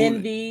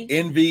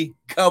 envy,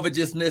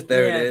 covetousness.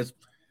 There it is.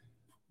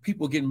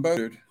 People get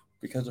murdered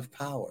because of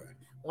power.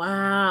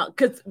 Wow,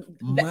 because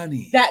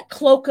money, that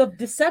cloak of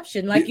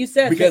deception, like you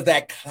said, because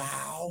that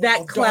cloud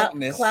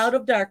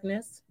of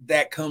darkness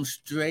that comes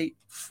straight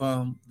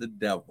from the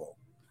devil.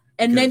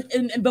 And then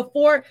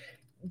before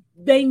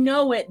they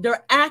know it,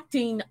 they're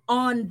acting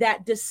on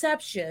that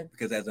deception.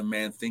 Because as a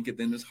man thinketh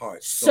in his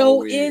heart,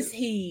 so is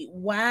he.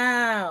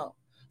 Wow.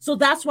 So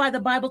that's why the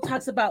Bible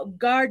talks about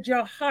guard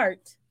your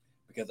heart.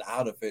 Because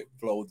out of it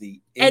flow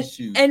the And,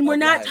 issues. and we're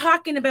not life.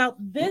 talking about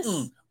this.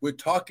 We're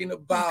talking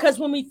about, because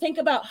when we think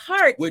about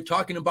heart, we're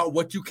talking about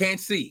what you can't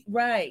see.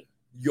 Right.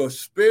 Your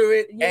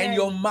spirit Yes. and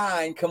your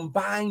mind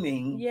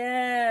combining.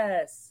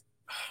 Yes.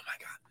 Oh my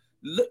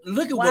God.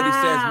 Look at what he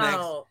says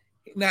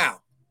next.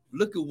 Now,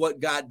 look at what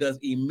God does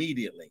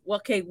immediately.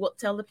 Okay, well,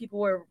 tell the people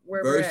where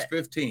Verse we're at.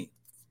 15.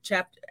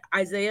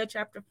 Isaiah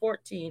chapter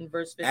 14,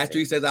 verse 15. After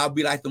he says, I'll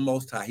be like the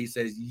Most High, he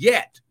says,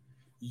 yet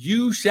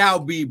you shall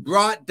be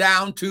brought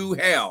down to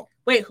hell.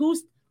 Wait, who?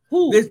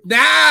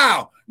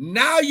 Now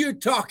you're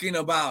talking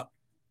about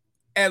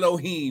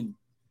Elohim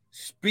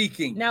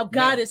speaking. Now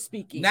God is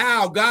speaking.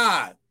 Now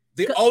God,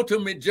 the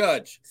ultimate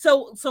judge.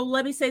 So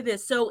let me say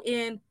this. So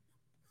in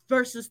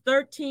verses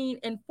 13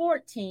 and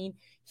 14,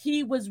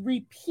 he was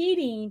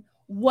repeating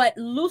what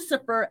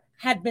Lucifer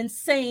had been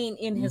saying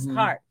in his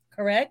heart,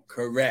 correct?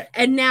 Correct.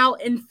 And now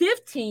in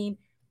 15,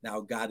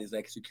 now God is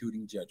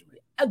executing judgment.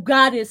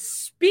 God is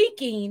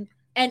speaking,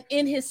 and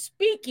in his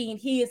speaking,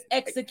 he is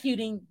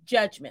executing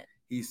judgment.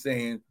 He's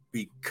saying,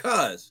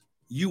 because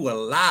you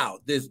allowed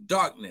this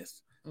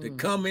darkness to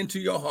come into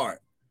your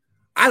heart.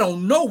 I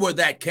don't know where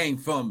that came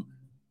from,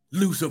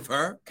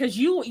 Lucifer. Because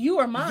you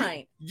are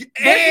mine.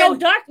 There's no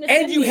darkness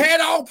in and you me.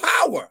 had all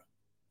power.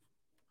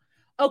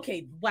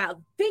 Okay,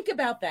 wow. Think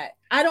about that.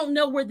 I don't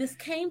know where this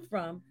came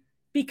from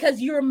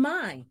because you're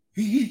mine.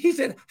 He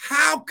said,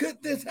 how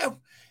could this have?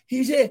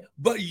 He said,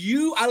 but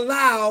you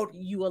allowed.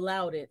 You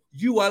allowed it.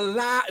 You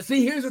allowed.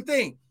 See, here's the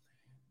thing.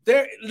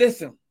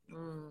 Listen,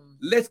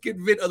 let's get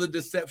rid of the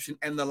deception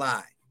and the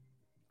lie.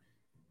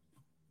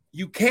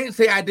 You can't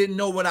say I didn't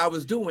know what I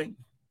was doing,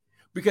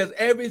 because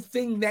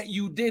everything that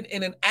you did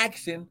in an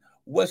action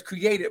was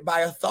created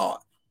by a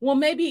thought. Well,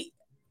 maybe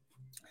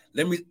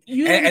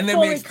you didn't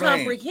fully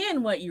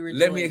comprehend what you were doing.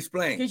 Let me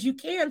explain. Because you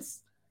can't.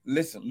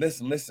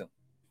 Listen.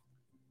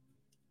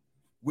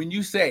 When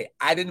you say,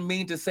 I didn't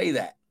mean to say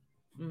that,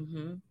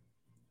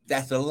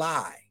 that's a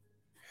lie.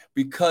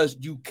 Because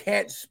you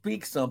can't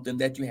speak something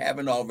that you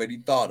haven't already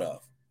thought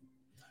of.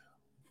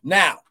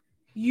 Now,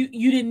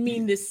 you didn't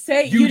mean to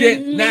say, you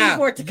didn't mean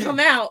for it to come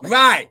out.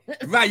 Right.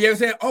 You ever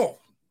say, oh,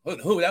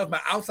 who? That was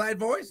my outside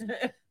voice?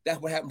 That's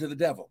what happened to the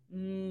devil.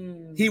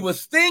 He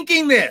was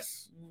thinking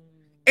this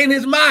in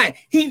his mind.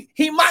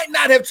 He might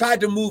not have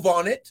tried to move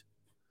on it,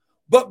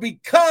 but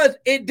because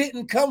it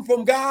didn't come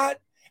from God,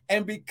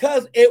 and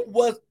because it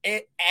was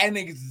an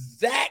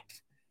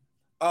exact,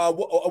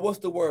 what's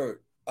the word?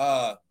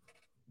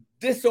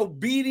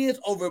 Disobedience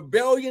or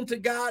rebellion to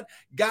God,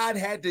 God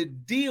had to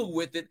deal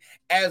with it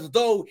as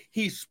though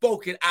he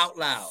spoke it out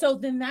loud. So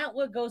then that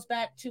what goes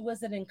back to,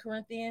 was it in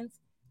Corinthians?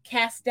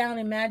 Cast down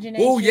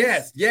imagination. Oh,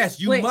 yes,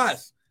 you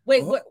must.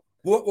 Wait, what?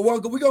 We're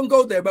going to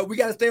go there, but we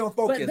got to stay on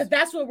focus. But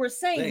that's what we're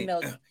saying,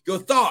 though. Your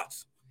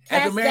thoughts,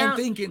 as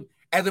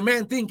a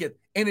man thinketh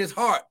in his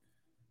heart,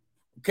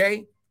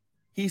 okay?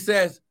 He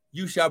says,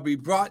 you shall be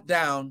brought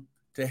down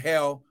to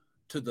hell,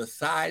 to the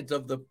sides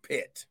of the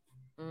pit.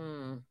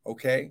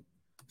 Okay?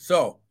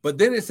 So, but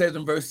then it says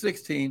in verse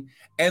 16,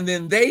 and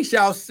then they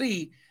shall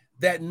see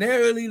that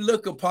narrowly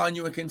look upon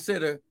you and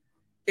consider,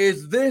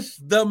 is this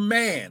the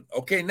man?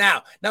 Okay,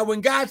 now when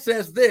God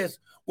says this,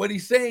 what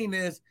he's saying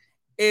is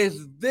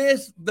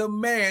this the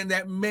man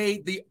that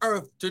made the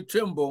earth to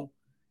tremble,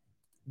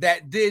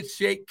 that did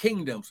shake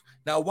kingdoms?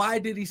 Now, why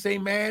did he say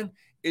man?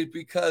 It's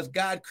because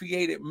God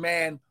created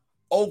man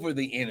over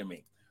the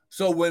enemy.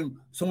 So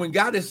when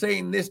God is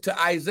saying this to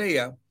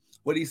Isaiah,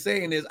 what he's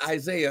saying is,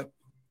 Isaiah,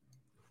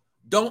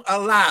 don't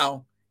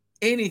allow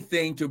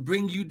anything to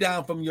bring you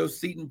down from your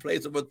seat and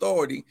place of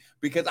authority,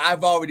 because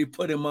I've already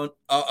put him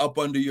up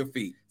under your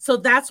feet. So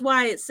that's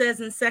why it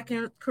says in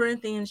 2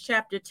 Corinthians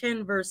chapter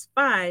 10, verse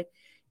 5,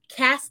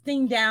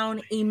 casting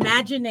down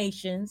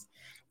imaginations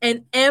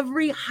and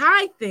every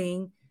high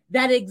thing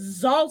that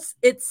exalts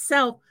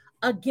itself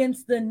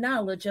against the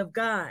knowledge of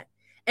God,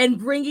 and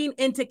bringing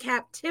into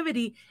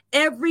captivity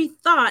every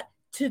thought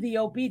to the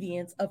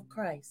obedience of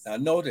Christ. Now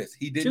notice,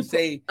 he didn't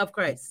say of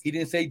Christ. He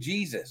didn't say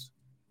Jesus.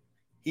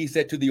 He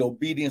said to the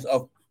obedience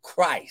of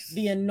Christ,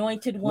 the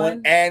anointed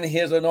one and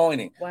his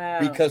anointing. Wow.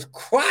 Because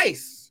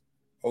Christ,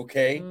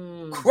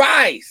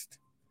 Christ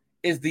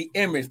is the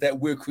image that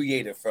we're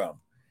created from.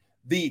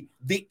 The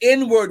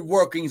inward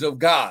workings of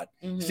God.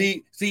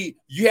 See,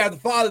 you have the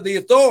Father, the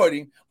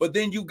authority, but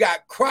then you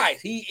got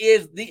Christ. He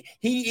is the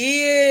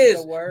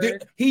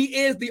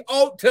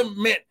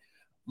ultimate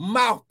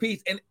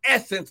mouthpiece and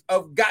essence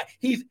of God.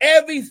 He's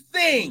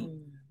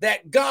everything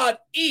that God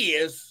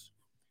is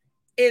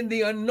in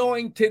the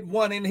anointed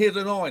one, in his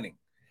anointing.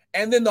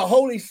 And then the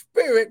Holy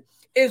Spirit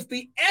is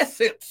the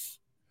essence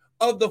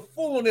of the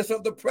fullness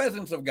of the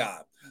presence of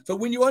God. So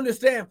when you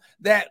understand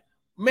that,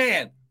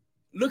 man,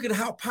 look at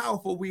how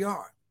powerful we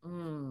are.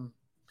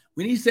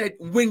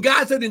 When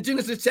God said in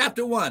Genesis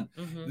chapter 1,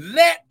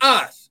 let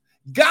us,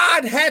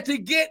 God had to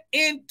get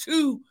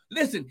into,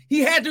 he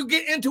had to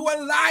get into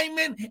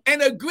alignment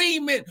and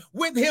agreement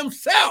with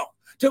himself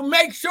to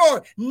make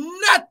sure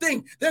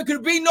nothing, there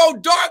could be no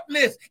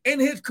darkness in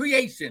his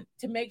creation.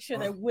 To make sure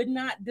there would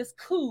not, this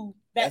coup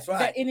that That's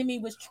right. the enemy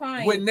was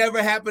trying. Would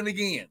never happen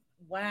again.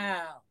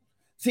 Wow.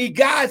 See,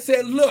 God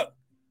said, look,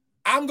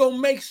 I'm going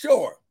to make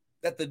sure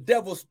that the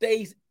devil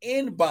stays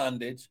in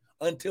bondage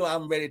until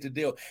I'm ready to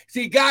deal.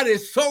 See, God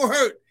is so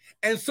hurt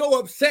and so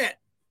upset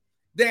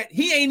that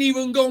he ain't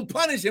even going to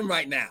punish him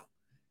right now.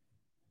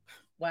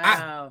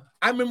 Wow.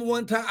 I remember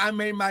one time I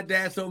made my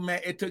dad so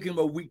mad, it took him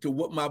a week to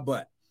whoop my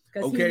butt.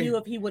 Because he knew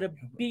if he would have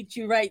beat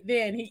you right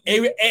then,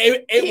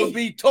 it would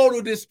be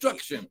total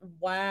destruction.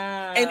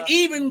 Wow. And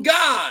even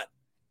God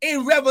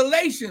in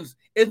Revelations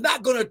is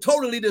not going to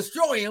totally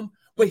destroy him,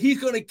 but he's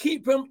going to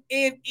keep him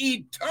in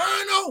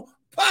eternal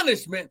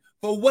punishment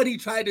for what he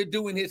tried to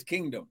do in his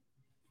kingdom.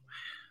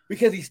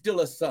 Because he's still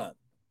a son.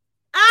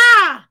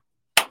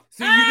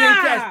 See, you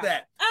didn't catch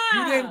that.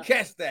 You didn't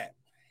catch that.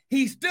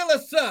 He's still a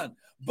son.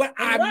 But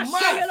I must.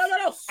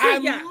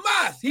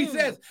 He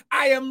says,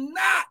 I'm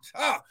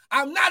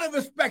not a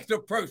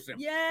respected person.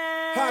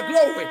 Yeah.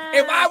 Glory.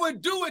 If I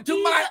would do it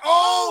to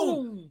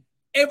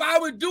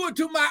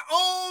my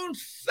own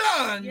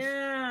son,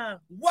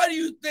 what do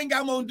you think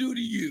I'm going to do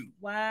to you?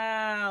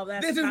 Wow.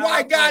 This is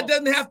why God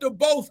doesn't have to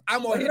boast.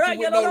 I'm going to hit you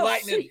with no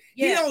lightning.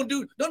 He don't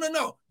do,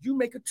 no. You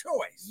make a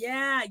choice.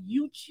 Yeah,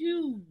 you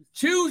choose.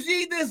 Choose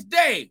ye this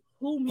day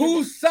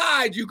whose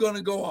side you're going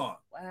to go on.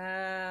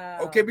 Wow.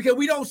 Okay, because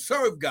we don't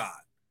serve God.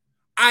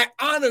 I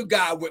honor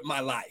God with my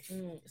life.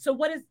 So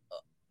what is,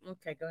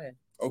 okay, go ahead.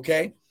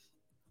 Okay.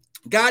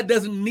 God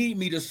doesn't need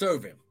me to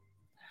serve him.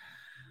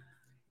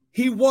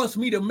 He wants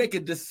me to make a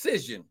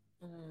decision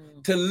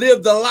to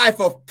live the life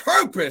of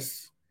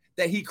purpose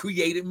that he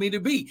created me to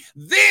be.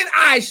 Then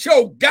I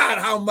show God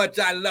how much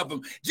I love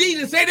him.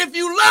 Jesus said, if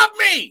you love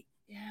me,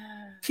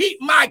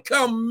 keep my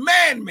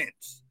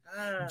commandments.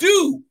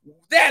 Do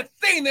that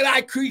thing that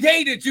I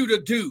created you to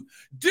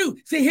do.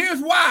 See, here's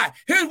why.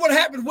 Here's what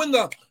happens when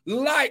the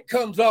light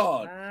comes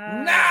on.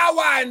 Now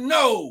I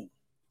know.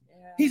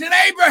 He said,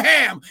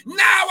 Abraham, now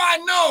I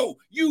know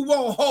you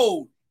won't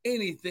hold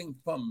anything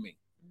from me.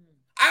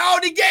 I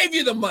already gave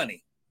you the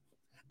money.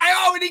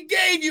 I already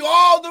gave you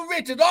all the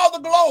riches, all the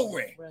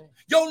glory. Right.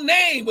 Your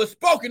name was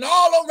spoken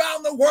all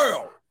around the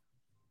world.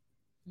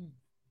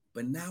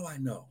 But now I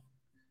know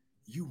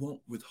you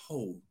won't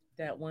withhold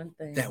that one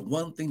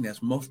thing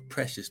that's most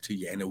precious to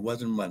you, and it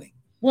wasn't money.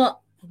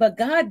 Well, but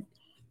God,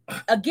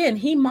 again,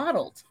 he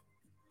modeled.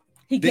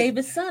 He gave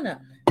his son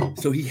up.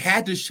 So he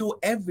had to show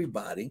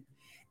everybody,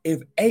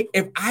 if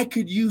I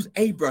could use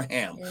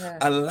Abraham,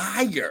 a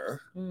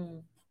liar,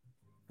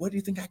 what do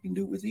you think I can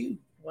do with you?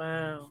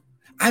 Wow.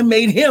 I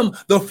made him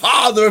the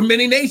father of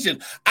many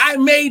nations. I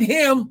made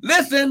him,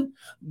 listen,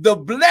 the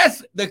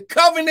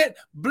covenant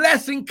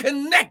blessing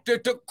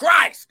connector to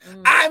Christ.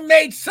 I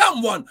made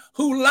someone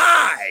who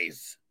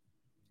lies.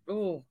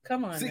 Oh,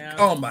 come on now.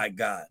 Oh my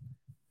God.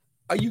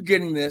 Are you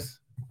getting this?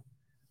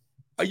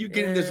 Are you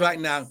getting this right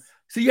now?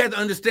 See, you have to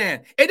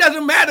understand, it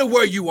doesn't matter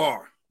where you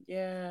are.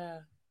 Yeah.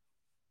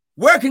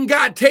 Where can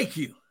God take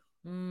you?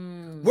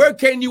 Where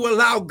can you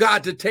allow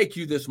God to take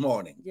you this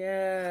morning?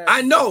 Yeah.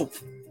 I know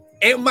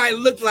it might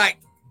look like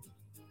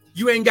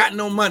you ain't got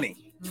no money.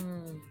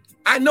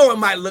 I know it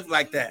might look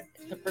like that.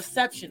 The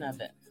perception of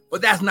it.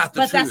 But that's not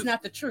the truth. But that's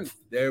not the truth.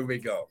 There we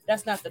go.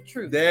 That's not the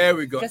truth. There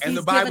we go. And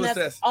the Bible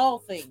says all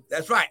things.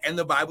 That's right. And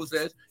the Bible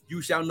says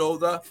you shall know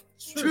the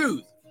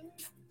truth.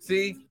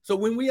 See? So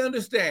when we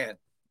understand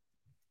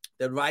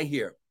that right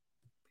here,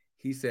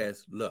 he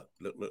says, look.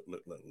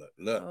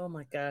 Oh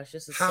my gosh.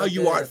 This is how so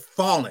you good. are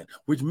fallen,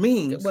 which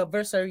means. What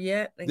verse are you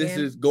at again? This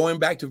is going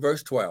back to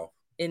verse 12.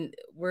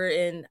 We're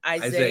in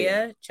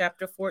Isaiah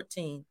chapter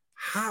 14.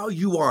 How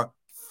you are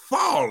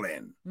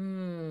fallen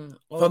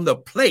from the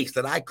place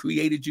that I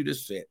created you to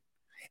sit.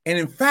 And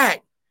in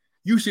fact,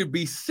 you should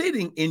be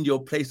sitting in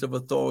your place of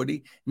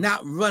authority,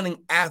 not running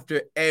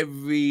after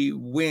every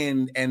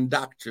wind and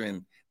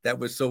doctrine that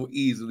would so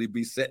easily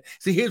be set.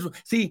 See,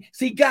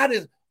 God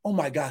is, oh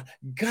my God,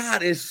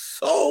 God is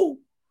so.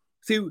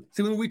 See,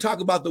 when we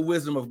talk about the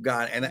wisdom of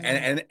God,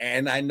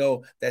 and I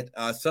know that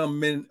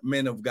some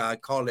men of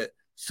God call it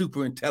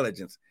super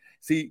intelligence.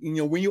 See,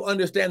 when you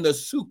understand the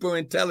super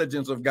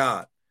intelligence of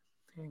God,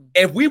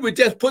 if we would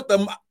just put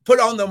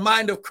on the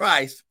mind of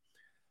Christ,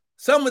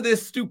 some of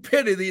this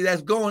stupidity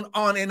that's going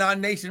on in our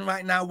nation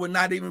right now would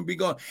not even be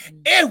going.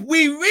 If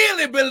we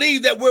really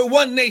believe that we're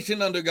one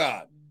nation under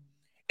God,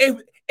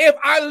 if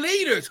our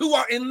leaders who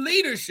are in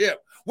leadership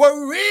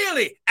were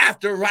really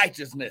after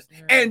righteousness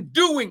and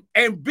doing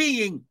and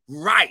being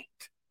right,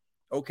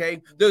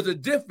 okay, there's a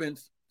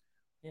difference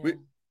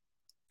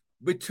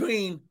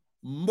between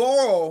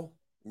moral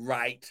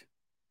right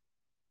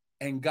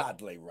and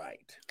godly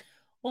right.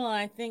 Well,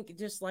 I think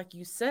just like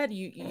you said,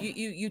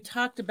 you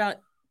talked about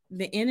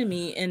the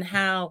enemy and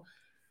how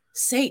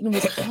Satan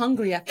was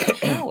hungry after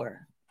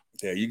power.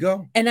 There you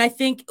go. And I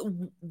think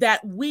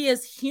that we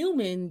as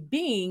human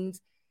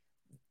beings,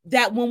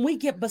 that when we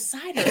get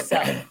beside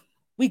ourselves,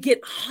 we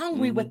get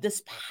hungry with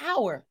this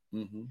power,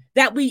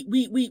 that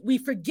we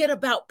forget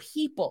about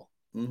people.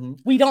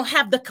 We don't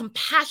have the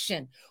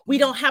compassion. We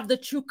don't have the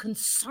true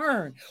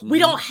concern. We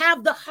don't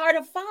have the heart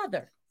of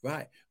Father.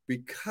 Right.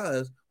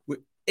 Because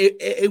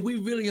if we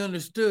really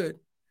understood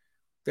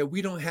that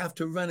we don't have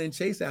to run and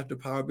chase after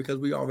power because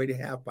we already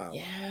have power.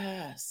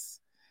 Yes.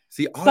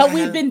 See, but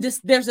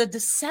there's a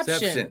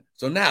deception.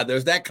 So now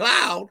there's that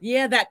cloud.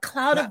 Yeah, that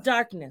cloud of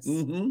darkness.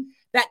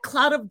 That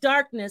cloud of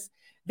darkness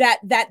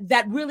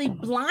that really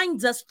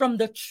blinds us from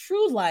the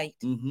true light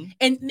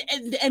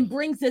and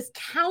brings this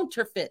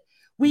counterfeit.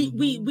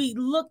 We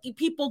look,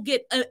 people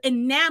get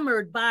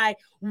enamored by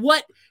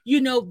what,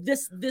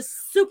 this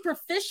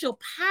superficial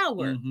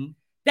power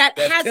that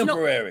has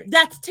temporary.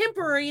 That's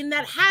temporary and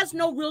that has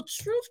no real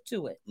truth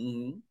to it.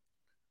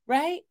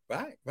 Right.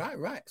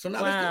 So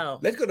now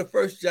let's go to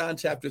 1 John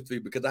chapter 3,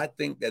 because I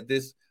think that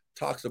this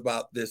talks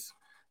about this.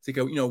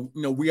 Because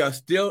we are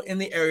still in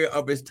the area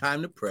of it's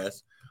time to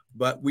press,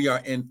 but we are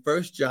in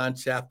 1 John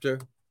chapter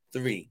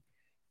 3.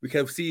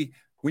 Because see,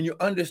 when you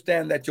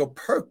understand that your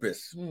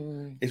purpose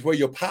is where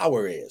your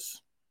power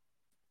is,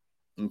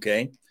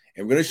 okay?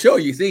 And we're going to show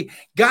you, see,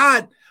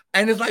 God,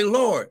 and it's like,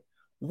 Lord,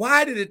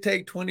 why did it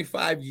take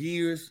 25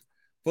 years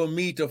for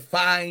me to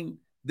find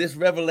this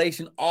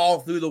revelation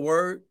all through the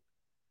word?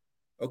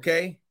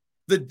 Okay?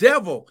 The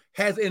devil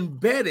has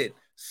embedded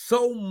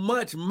so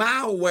much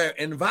malware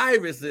and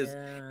viruses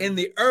in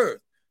the earth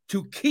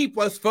to keep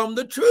us from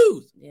the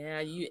truth.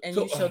 Yeah, you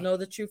shall know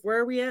the truth. Where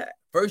are we at?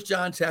 1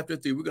 John chapter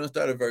 3. We're going to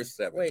start at verse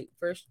 7. Wait,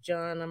 1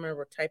 John, I'm going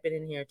to type it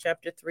in here.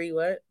 Chapter 3,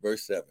 what?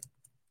 Verse 7.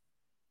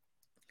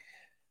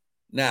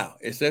 Now,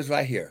 it says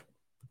right here,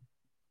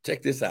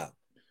 check this out.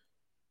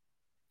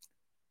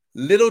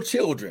 Little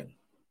children,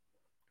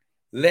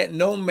 let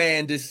no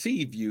man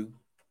deceive you.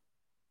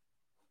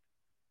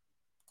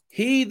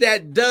 He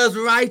that does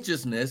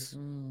righteousness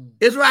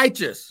is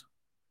righteous,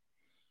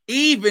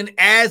 even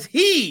as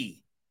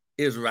he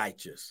is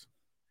righteous.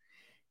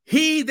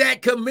 He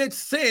that commits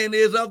sin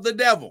is of the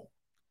devil,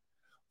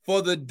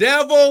 for the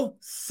devil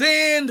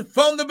sinned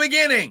from the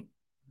beginning,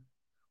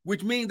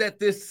 which means that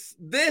this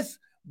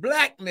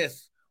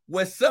blackness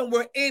was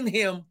somewhere in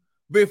him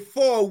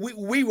before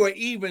we were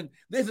even.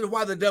 This is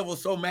why the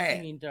devil's so mad.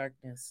 I mean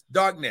darkness.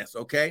 Darkness,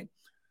 okay?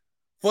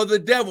 For the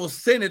devil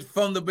sinned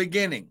from the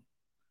beginning.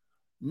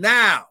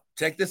 Now,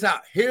 check this out.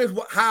 Here's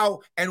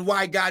how and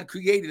why God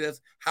created us,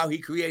 how he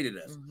created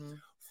us.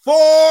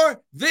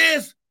 For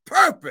this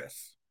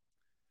purpose,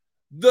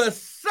 the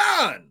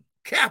Son,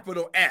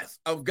 capital S,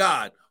 of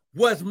God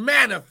was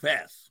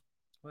manifest.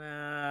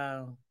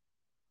 Wow.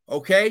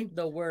 Okay?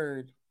 The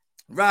Word.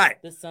 Right.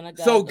 The Son of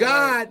God. So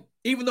God,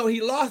 even though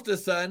he lost the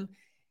Son,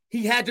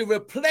 he had to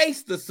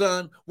replace the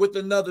Son with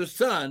another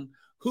Son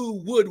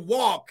who would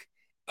walk.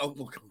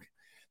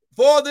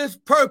 For this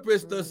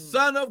purpose, the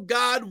Son of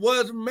God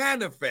was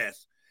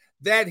manifest,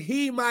 that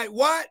he might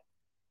what?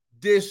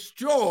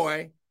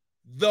 Destroy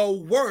the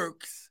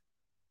works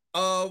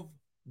of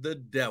the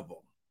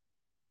devil.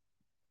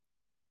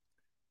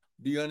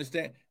 Do you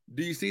understand?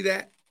 Do you see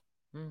that?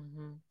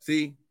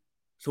 See?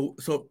 So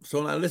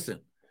now listen.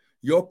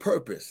 Your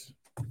purpose,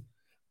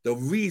 the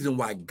reason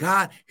why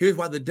God, here's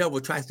why the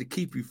devil tries to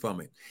keep you from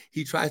it.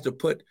 He tries to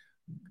put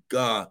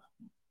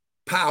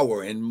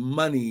power and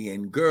money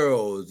and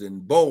girls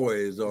and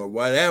boys or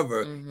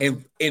whatever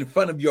in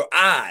front of your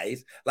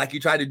eyes, like you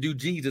try to do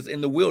Jesus in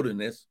the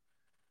wilderness,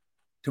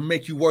 to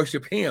make you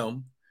worship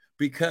him,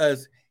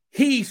 because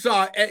he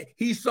saw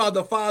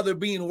the Father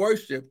being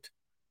worshiped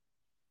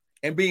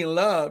and being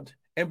loved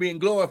and being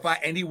glorified,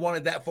 and he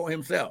wanted that for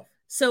himself.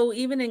 So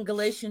even in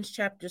Galatians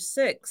chapter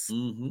 6,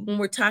 when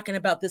we're talking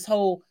about this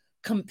whole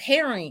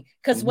comparing,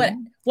 because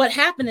what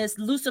happened is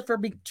Lucifer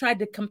tried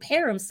to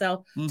compare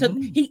himself to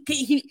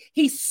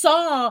he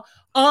saw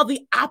all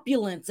the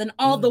opulence and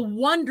all the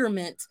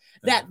wonderment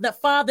that the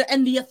Father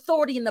and the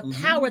authority and the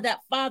power that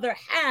Father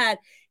had.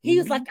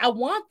 He's like, I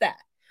want that,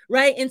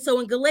 right? And so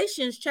in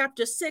Galatians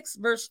chapter 6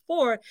 verse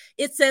 4,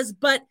 it says,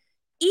 but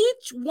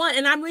each one,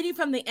 and I'm reading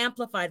from the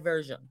Amplified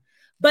version,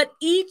 but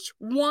each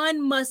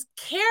one must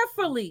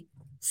carefully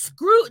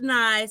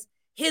scrutinize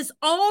his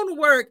own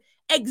work,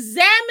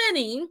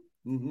 examining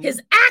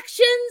his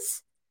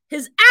actions,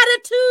 his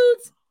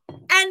attitudes,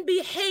 and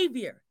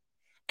behavior.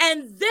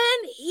 And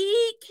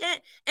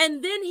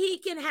then he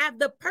can have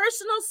the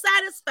personal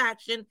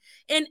satisfaction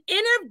and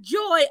inner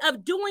joy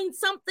of doing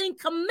something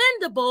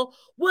commendable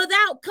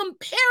without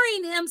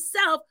comparing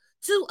himself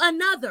to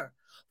another.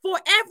 For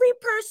every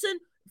person,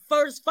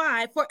 verse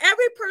 5, for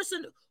every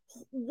person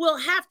will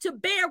have to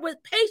bear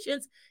with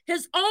patience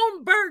his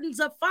own burdens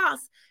of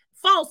faults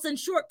and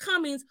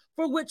shortcomings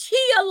for which he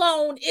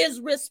alone is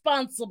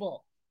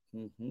responsible.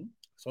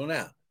 So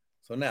now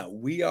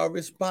we are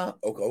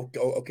responsible.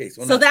 Okay.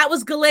 So that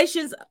was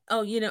Galatians.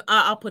 Oh,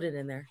 I'll put it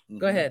in there.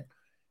 Go ahead.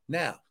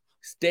 Now,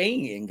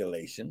 staying in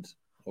Galatians.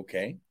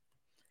 Okay.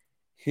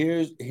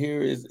 Here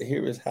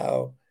is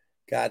how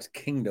God's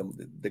kingdom,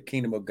 the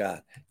kingdom of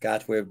God,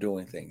 God's way of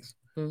doing things.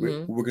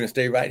 We're going to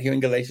stay right here in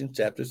Galatians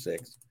chapter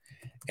 6.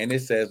 And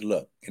it says,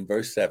 look, in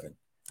verse 7,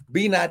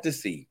 be not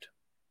deceived.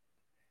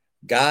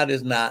 God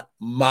is not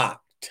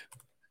mocked.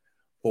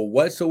 For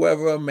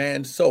whatsoever a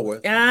man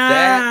soweth,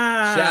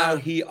 that shall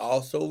he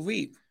also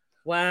reap.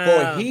 Wow.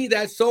 For he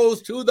that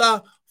sows to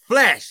the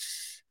flesh.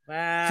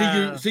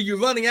 Wow. See, you're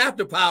running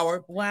after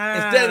power. Wow.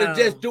 Instead of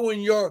just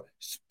doing your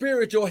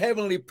spiritual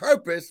heavenly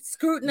purpose.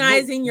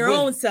 Scrutinizing your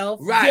own self,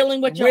 right,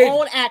 dealing with your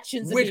own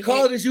actions. Which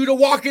causes you to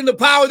walk in the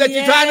power that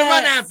you're trying to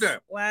run after.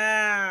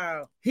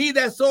 Wow. He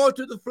that soweth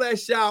to the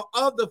flesh shall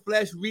of the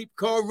flesh reap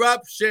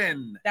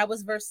corruption. That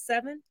was verse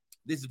 7?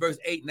 This is verse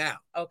 8 now.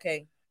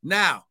 Okay.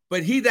 Now,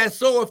 but he that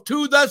soweth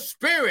to the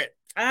Spirit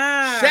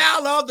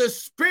shall of the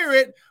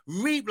Spirit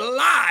reap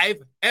life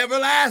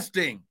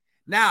everlasting.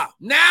 Now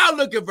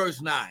look at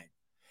verse 9.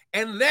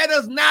 And let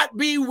us not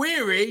be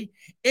weary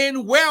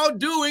in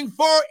well-doing,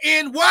 for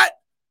in what?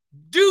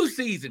 Due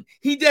season.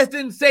 He just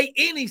didn't say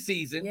any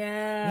season.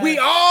 Yeah. We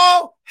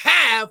all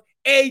have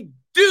a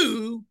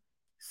due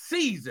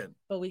season.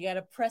 But we got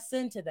to press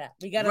into that.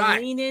 We got to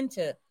lean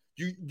into.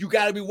 You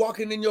got to be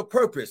walking in your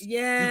purpose.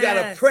 Yeah. You got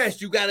to press.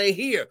 You got to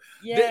hear.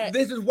 Yeah.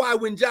 This is why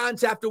when John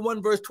chapter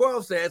 1 verse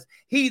 12 says,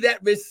 he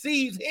that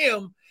receives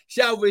him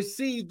shall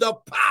receive the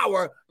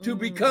power to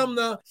become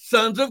the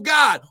sons of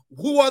God.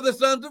 Who are the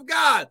sons of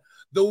God?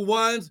 The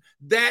ones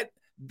that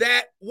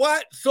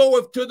what?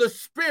 Soweth to the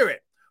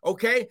Spirit.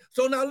 Okay?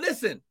 So now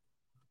listen.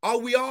 Are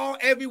we all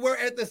everywhere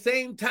at the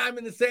same time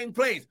in the same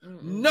place?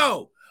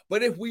 No.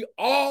 But if we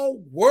all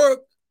work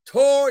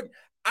toward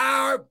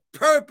our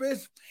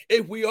purpose,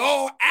 if we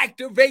all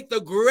activate the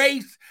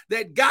grace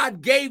that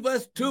God gave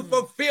us to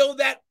fulfill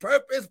that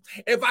purpose,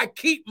 if I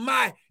keep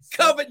my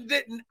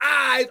coveting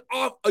eyes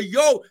off of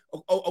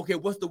okay,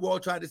 what's the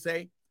world trying to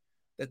say?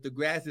 That the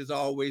grass is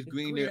always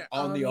greener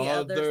on the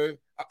other.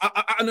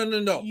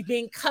 No. You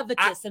being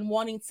covetous and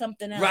wanting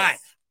something else. Right.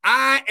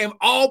 I am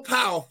all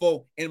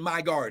powerful in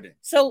my garden.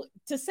 So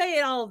to say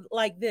it all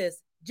like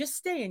this, just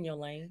stay in your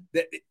lane.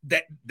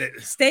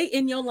 Stay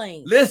in your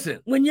lane.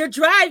 Listen. When you're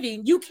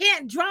driving, you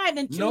can't drive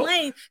in two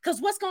lanes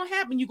because what's going to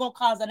happen? You're going to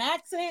cause an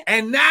accident.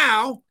 And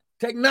now,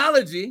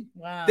 technology,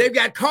 they've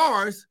got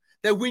cars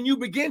that when you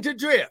begin to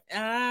drift,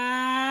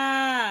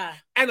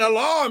 an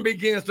alarm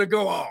begins to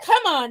go off.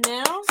 Come on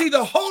now. See,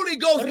 the Holy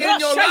Ghost in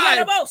your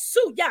life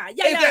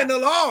is an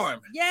alarm.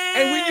 Yeah.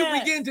 And when you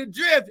begin to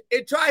drift,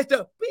 it tries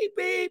to beep,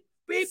 beep,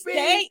 beep,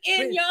 Stay beep.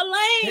 in your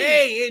lane.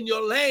 Stay in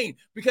your lane.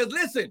 Because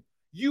listen,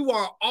 you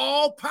are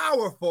all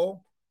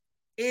powerful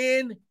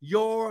in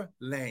your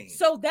lane.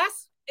 So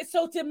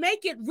to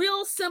make it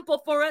real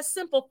simple for us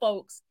simple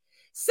folks,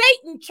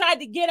 Satan tried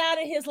to get out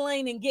of his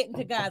lane and get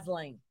into God's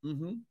lane.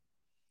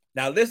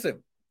 Now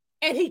listen.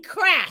 And he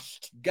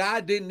crashed.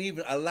 God didn't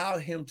even allow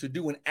him to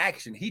do an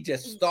action. He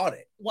just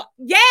started. What?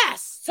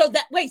 Yes. So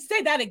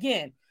say that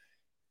again.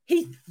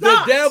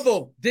 The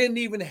devil didn't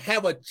even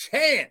have a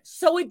chance.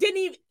 So it didn't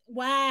even.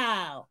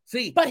 Wow.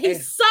 See, but he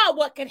saw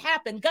what could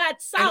happen. God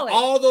saw it.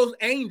 All those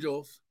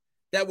angels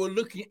that were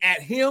looking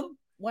at him,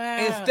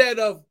 instead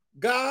of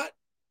God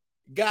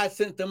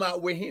sent them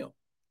out with him.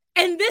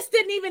 And this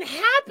didn't even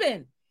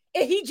happen.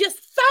 And he just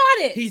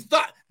thought it. He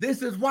thought,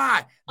 this is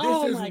why.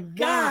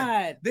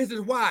 God. This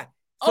is why.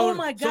 Oh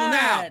my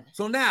God.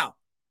 So now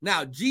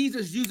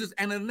Jesus uses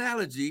an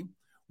analogy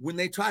when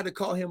they try to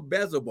call him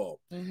Beelzebub.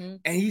 And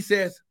he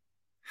says,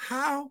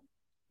 how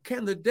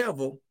can the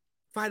devil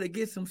fight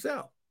against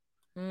himself?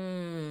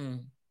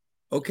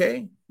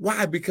 Okay.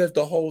 Why? Because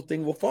the whole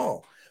thing will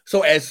fall.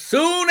 So as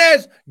soon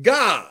as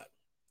God,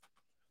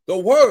 the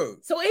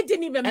word, so it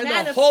didn't even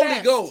manifest. The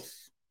Holy Ghost.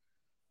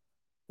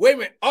 Wait a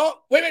minute. Oh,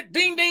 wait a minute.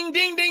 Ding, ding,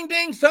 ding, ding,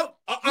 ding.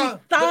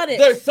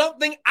 There's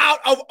something out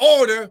of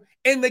order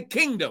in the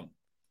kingdom.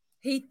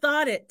 He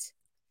thought it.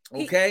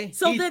 Okay.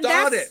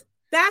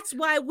 That's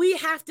why we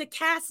have to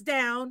cast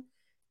down.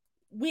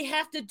 We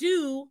have to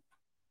do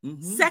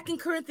 2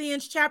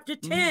 Corinthians chapter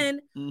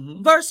 10,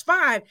 verse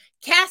 5,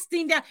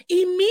 casting down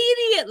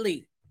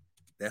immediately.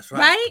 That's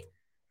right.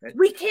 Right?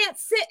 We can't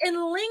sit and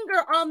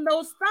linger on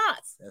those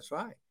thoughts. That's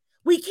right.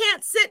 We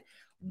can't sit.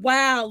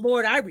 Wow,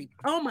 Lord,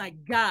 oh my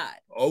God.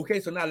 Okay,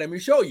 so now let me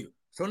show you.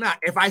 So now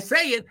if I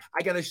say it,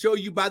 I got to show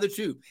you by the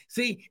truth.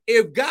 See,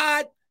 if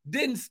God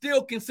didn't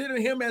still consider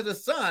him as a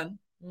son,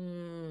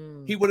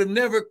 he would have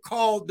never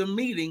called the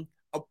meeting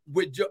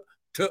with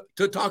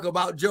to talk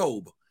about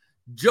Job.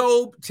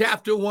 Job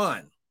chapter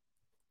 1.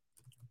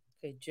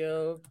 Okay,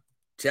 Job.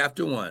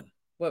 Chapter 1.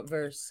 What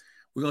verse?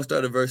 We're going to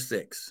start at verse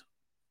 6.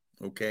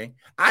 Okay.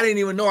 I didn't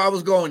even know I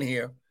was going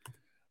here.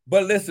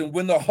 But listen,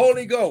 when the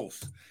Holy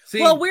Ghost. See,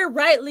 well, we're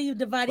rightly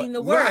dividing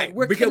the word. Right,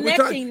 we're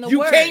connecting the word.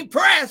 You can't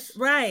press.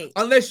 Right.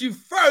 Unless you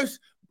first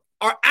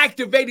are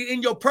activated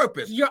in your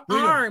purpose. You're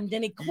armed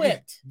and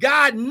equipped.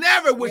 God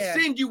never would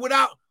send you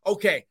without,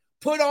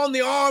 put on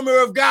the armor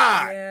of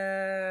God.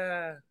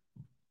 Yeah.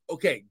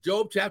 Okay,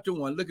 Job chapter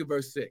 1, look at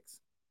verse 6.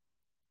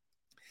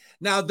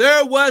 Now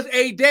there was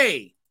a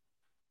day.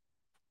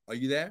 Are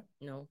you there?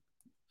 No.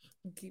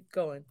 Keep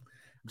going.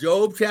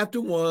 Job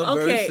chapter 1,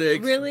 verse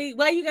 6. Really?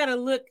 Why you gotta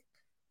look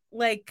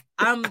like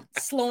I'm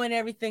slowing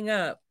everything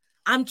up?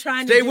 I'm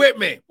trying to stay with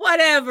me.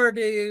 Whatever,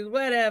 dude.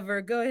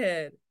 Whatever. Go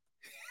ahead.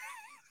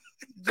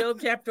 Job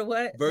chapter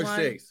what? Verse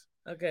 6.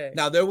 Okay.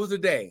 Now there was a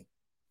day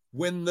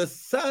when the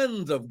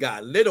sons of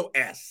God, little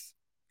s,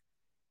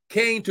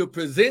 came to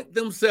present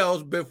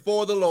themselves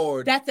before the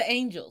Lord. That's the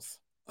angels.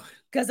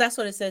 Because that's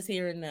what it says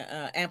here in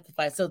the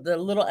Amplified. So the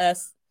little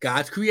s.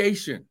 God's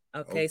creation.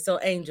 Okay, so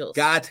angels.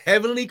 God's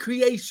heavenly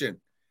creation.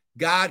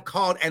 God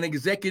called an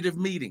executive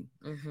meeting.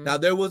 Mm-hmm. Now,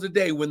 there was a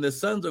day when the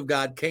sons of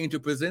God came to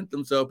present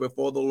themselves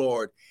before the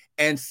Lord,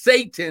 and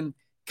Satan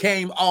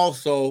came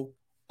also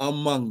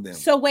among them.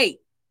 So wait,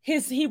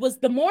 he was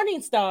the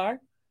morning star.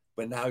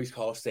 But now he's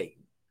called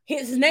Satan.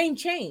 His name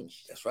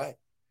changed. That's right.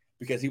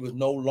 Because he was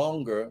no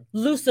longer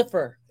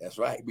Lucifer. That's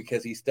right.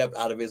 Because he stepped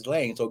out of his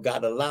lane. So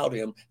God allowed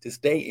him to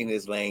stay in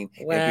his lane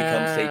and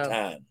become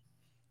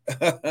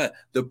Satan.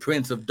 The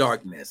prince of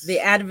darkness. The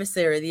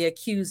adversary, the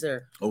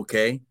accuser.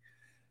 Okay.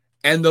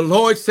 And the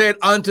Lord said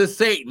unto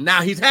Satan,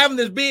 now he's having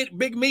this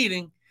big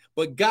meeting,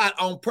 but God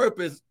on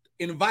purpose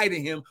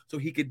invited him so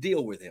he could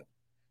deal with him.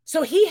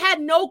 So he had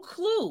no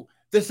clue.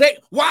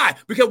 Why?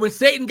 Because when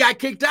Satan got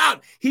kicked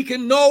out, he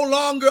can no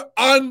longer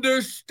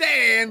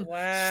understand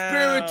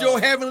spiritual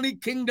heavenly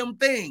kingdom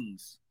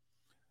things.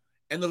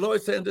 And the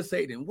Lord said unto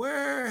Satan,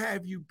 where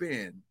have you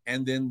been?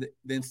 And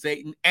then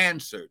Satan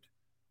answered,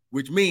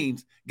 which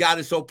means God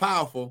is so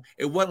powerful.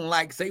 It wasn't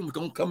like Satan was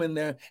going to come in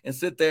there and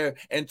sit there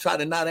and try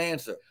to not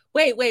answer.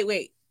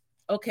 Wait.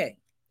 Okay.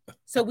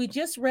 So we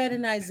just read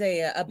in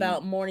Isaiah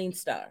about Morning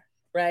Star,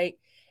 right?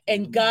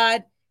 And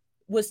God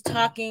was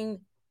telling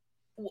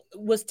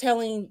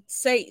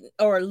Satan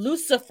or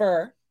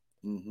Lucifer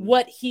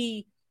what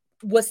he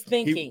was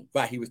thinking.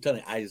 He was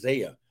telling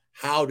Isaiah,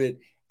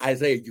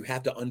 you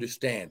have to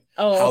understand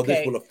how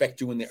this will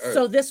affect you in the earth.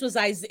 So this was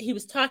Isaiah. He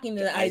was talking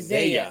to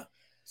Isaiah.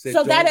 Said,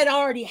 so that had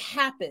already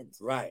happened.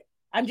 Right.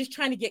 I'm just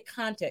trying to get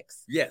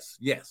context. Yes.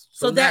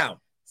 So now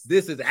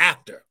this is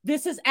after.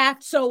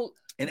 So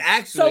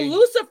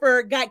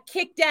Lucifer got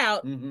kicked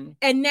out,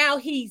 and now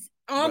he's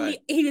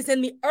he's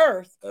in the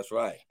earth. That's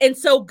right. And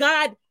so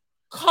God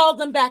called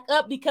him back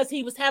up because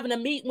he was having a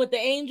meeting with the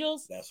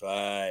angels. That's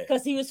right.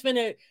 Because he was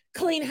finna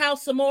clean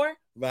house some more.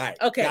 Right.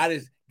 Okay. God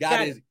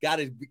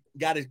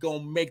is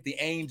gonna make the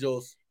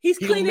angels. He's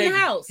cleaning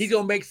house. He's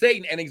gonna make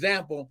Satan an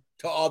example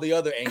to all the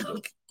other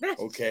angels.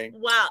 Okay.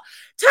 Wow.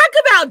 Talk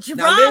about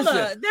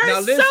drama.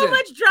 There's so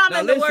much drama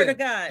in the Word of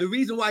God. The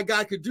reason why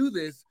God could do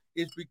this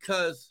is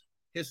because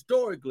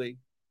historically,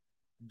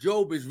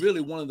 Job is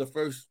really one of the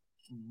first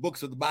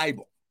books of the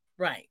Bible.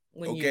 Right.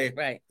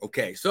 Right.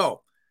 Okay.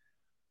 So,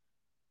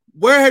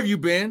 where have you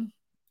been?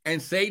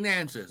 And Satan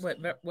answers.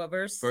 What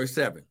verse? Verse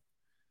 7.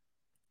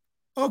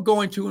 Or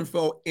going to and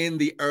fro in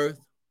the earth,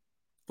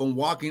 from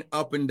walking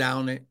up and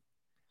down it.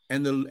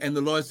 And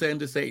the Lord said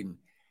unto Satan,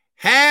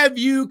 have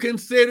you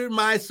considered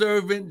my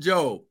servant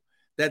Job,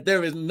 that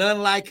there is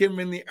none like him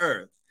in the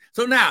earth?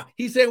 So now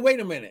he said, wait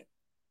a minute.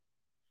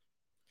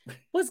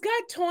 Was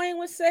God toying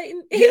with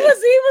Satan? He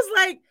was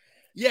like,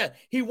 yeah,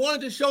 he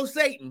wanted to show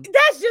Satan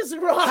that's just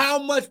wrong. How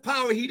much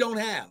power he don't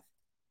have.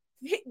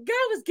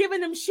 God was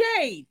giving him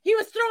shade. He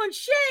was throwing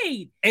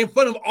shade in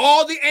front of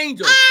all the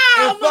angels,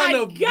 in front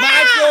of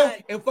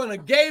Michael, in front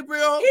of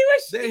Gabriel.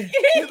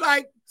 He's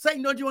like,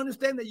 Satan, don't you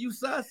understand that you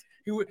sus?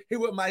 He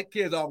what my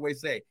kids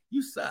always say,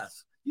 you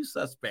sus, you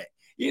suspect.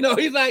 You know,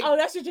 he's like, oh,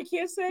 that's what your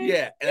kids say?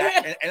 Yeah,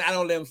 and I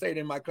don't let them say it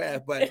in my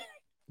class,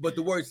 but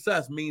the word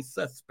sus means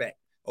suspect.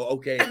 Oh,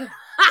 okay,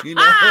 you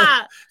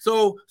know.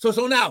 So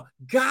now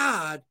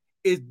God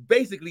is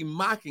basically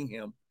mocking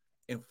him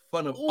in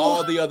front of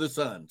all the other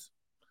sons.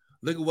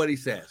 Look at what he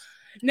says.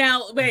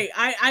 Now, wait,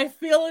 I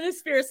feel in the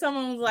spirit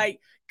someone was like,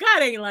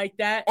 God ain't like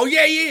that. Oh,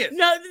 yeah, he is.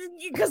 No,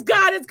 because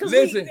God is.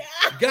 Listen,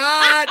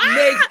 God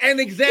makes an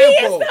example.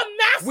 He is the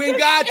master. When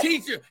God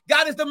teaches,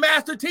 God is the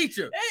master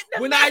teacher.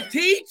 When I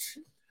teach.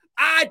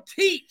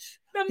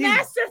 The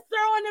master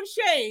throwing him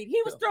shade.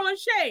 He was throwing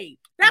shade.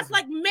 That's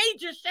like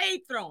major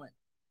shade throwing.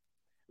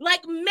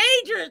 Like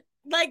major,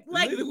 like.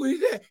 Look what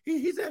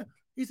he said.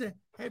 He said,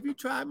 have you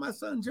tried my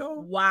son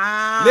Job?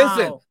 Wow.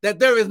 Listen, that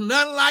there is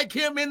none like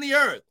him in the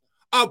earth.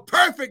 A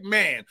perfect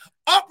man,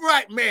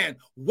 upright man,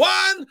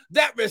 one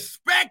that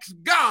respects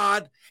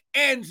God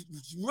and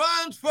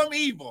runs from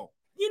evil.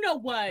 You know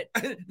what?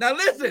 Now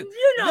listen.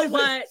 You know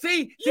what?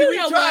 See,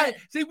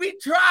 we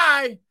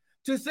try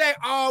to say,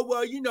 oh,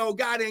 well, you know,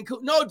 God ain't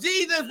cool. No,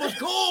 Jesus was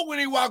cool when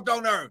he walked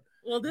on earth.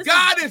 Well,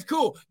 God is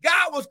cool.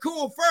 God was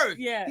cool first.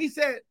 Yeah. He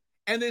said,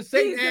 and then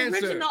Satan answered.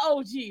 He's the original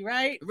OG,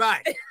 right?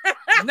 Right.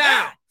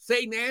 Now,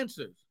 Satan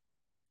answers.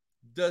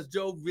 Does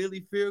Job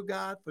really fear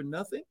God for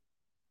nothing?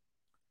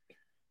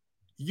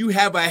 You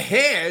have a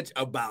hedge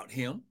about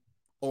him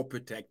or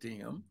protecting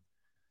him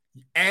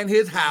and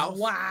his house.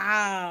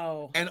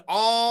 Wow. And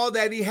all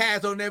that he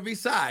has on every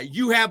side.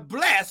 You have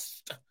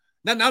blessed.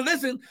 Now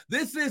listen,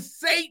 this is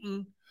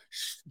Satan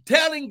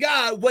telling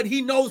God what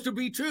he knows to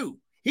be true.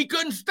 He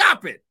couldn't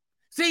stop it.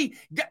 See,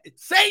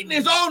 Satan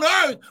is on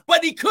earth,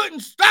 but he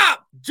couldn't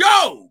stop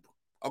Job.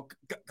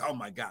 Oh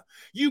my God.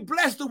 You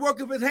bless the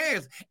work of his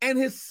hands, and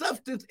his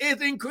substance is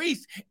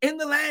increased in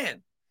the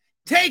land.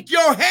 Take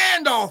your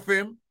hand off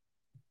him.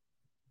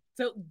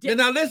 So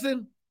now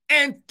listen,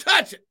 and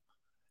touch it.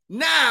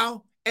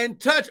 Now and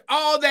touch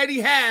all that he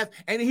has,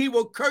 and he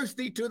will curse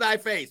thee to thy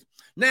face.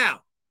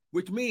 Now,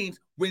 which means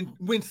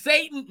when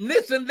Satan,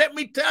 listen, let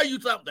me tell you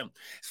something.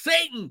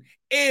 Satan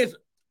is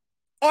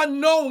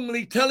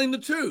unknowingly telling the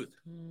truth.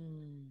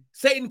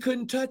 Satan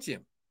couldn't touch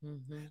him.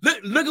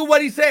 Look at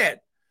what he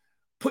said.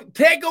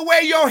 Take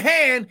away your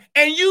hand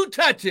and you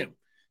touch him.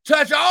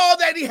 Touch all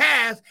that he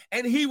has,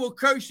 and he will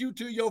curse you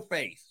to your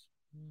face.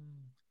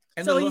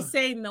 And so he's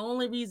saying the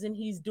only reason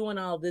he's doing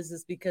all this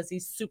is because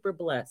he's super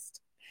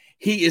blessed.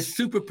 He is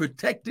super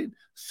protected,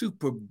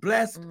 super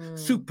blessed,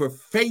 super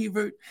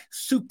favored,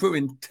 super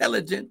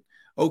intelligent.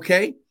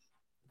 Okay?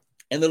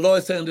 And the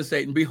Lord said unto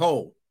Satan,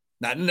 behold.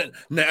 Now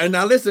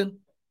listen.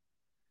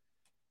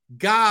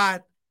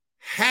 God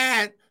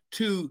had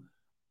to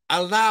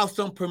allow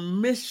some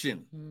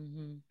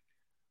permission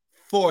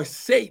for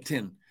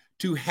Satan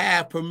to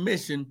have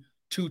permission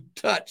to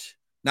touch.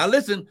 Now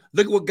listen,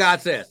 look at what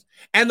God says.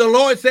 And the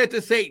Lord said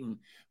to Satan,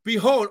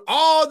 behold,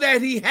 all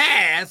that he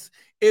has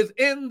is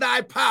in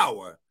thy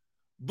power,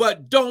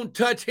 but don't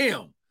touch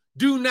him.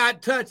 Do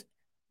not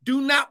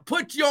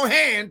put your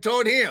hand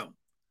toward him.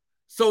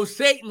 So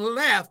Satan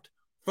left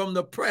from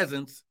the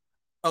presence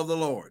of the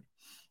Lord.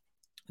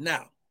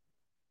 Now,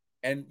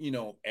 and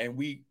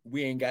we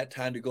ain't got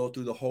time to go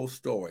through the whole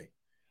story.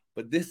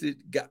 But this is,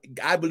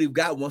 I believe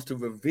God wants to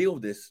reveal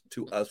this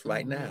to us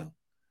right now.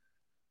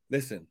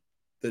 Listen,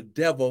 the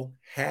devil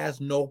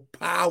has no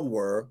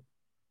power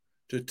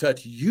to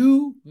touch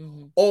you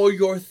or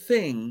your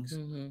things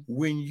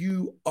when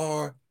you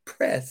are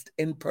pressed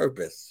in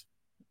purpose.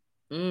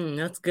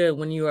 That's good.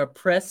 When you are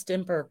pressed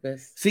in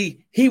purpose.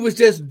 See, he was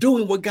just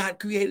doing what God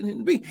created him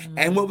to be.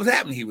 And what was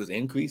happening? He was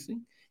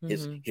increasing.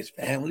 His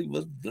family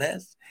was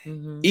blessed.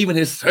 Even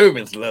his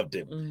servants loved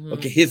him.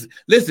 Okay,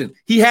 listen,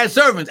 he had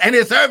servants and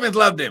his servants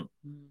loved him.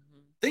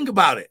 Think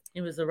about it.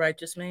 He was a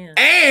righteous man.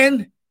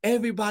 And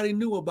everybody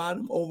knew about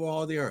him over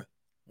all the earth.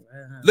 Wow.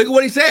 Look at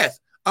what he says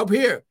up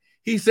here.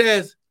 He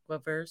says,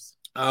 what verse?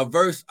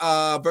 Verse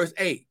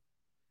 8.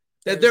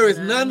 That there is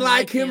none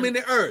like him in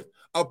the earth.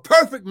 A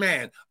perfect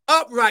man,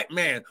 upright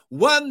man,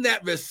 one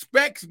that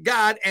respects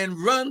God and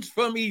runs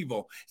from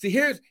evil. See,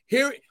 here's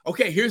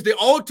the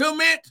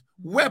ultimate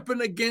weapon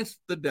against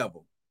the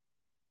devil.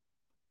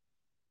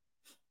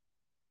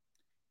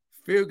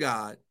 Fear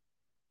God,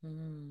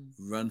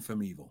 run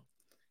from evil.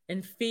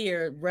 And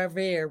fear,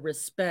 revere,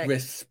 respect.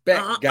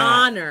 Respect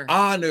God.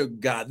 Honor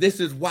God. This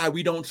is why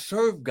we don't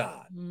serve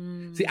God.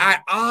 See, I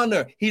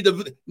honor.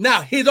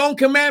 Now, his own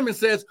commandment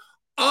says,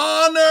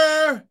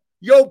 honor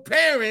your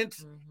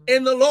parents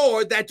in the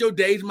Lord that your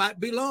days might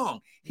be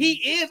long. He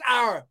is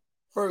our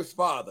first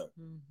father.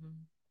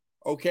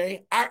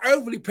 Okay? Our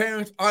earthly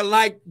parents are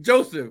like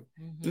Joseph.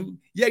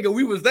 Yeah,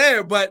 we was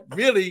there, but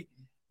really,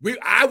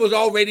 I was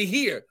already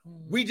here.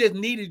 We just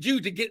needed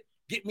you to get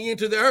me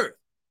into the earth.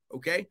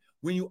 Okay?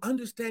 When you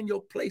understand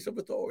your place of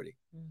authority,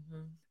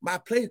 my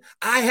place,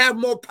 I have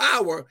more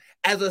power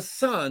as a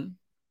son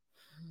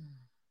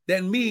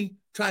than me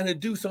trying to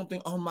do something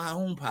on my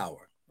own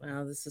power.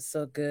 Wow, this is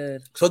so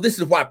good. So this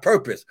is why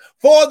purpose.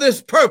 For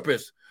this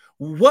purpose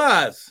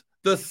was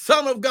the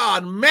Son of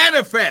God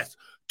manifest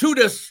to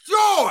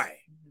destroy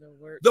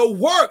the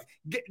work.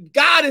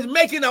 God is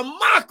making a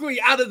mockery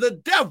out of the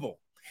devil.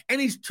 And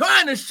he's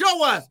trying to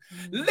show us,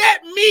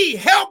 let me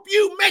help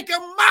you make a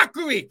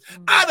mockery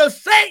out of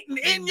Satan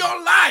in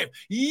your life.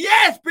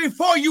 Yes,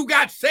 before you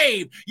got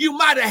saved, you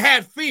might have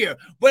had fear,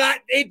 but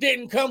it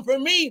didn't come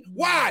from me.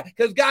 Why?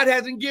 Because God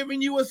hasn't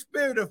given you a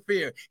spirit of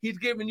fear. He's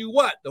given you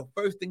what? The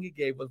first thing he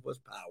gave us was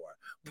power.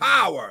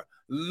 Power,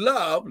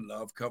 love.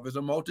 Love covers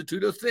a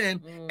multitude of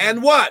sin.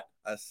 And what?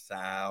 A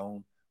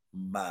sound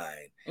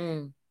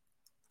mind.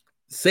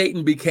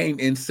 Satan became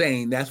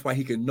insane. That's why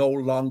he could no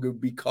longer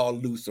be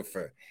called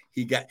Lucifer.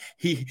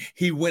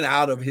 He went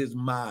out of his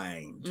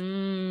mind.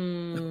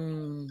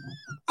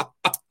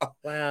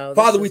 Wow.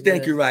 Father, we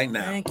thank you right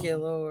now. Thank you,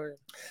 Lord.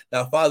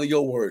 Now, Father,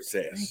 your word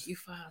says, thank you,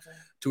 Father,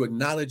 to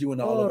acknowledge you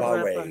in all of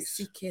our ways,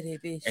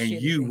 and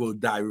you will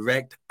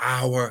direct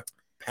our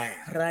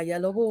path.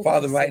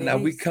 Father, right now,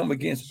 we come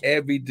against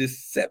every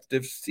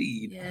deceptive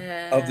seed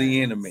of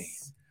the enemy.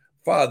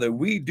 Father,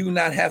 we do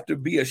not have to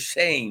be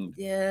ashamed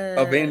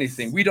of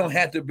anything. We don't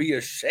have to be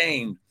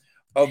ashamed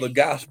of the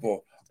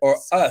gospel or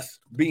us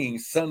being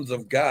sons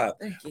of God.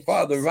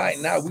 Father, Jesus. Right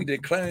now we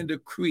declare and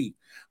decree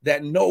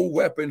that no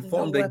weapon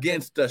formed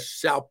against us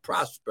shall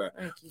prosper.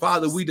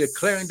 Father, we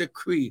declare and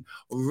decree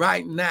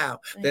right now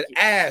that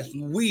as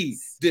we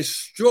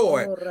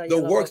destroy the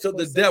works of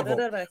the devil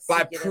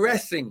by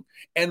pressing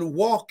and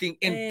walking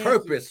in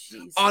purpose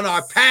on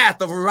our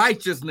path of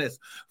righteousness,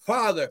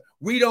 Father,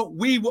 we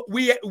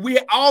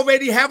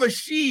already have a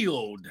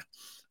shield.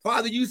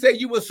 Father, you say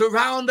you will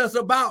surround us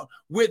about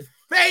with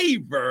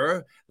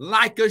favor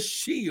like a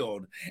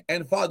shield.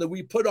 And Father,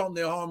 we put on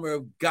the armor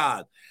of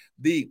God,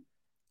 the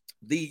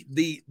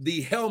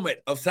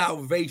helmet of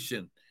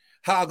salvation,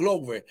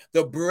 glory,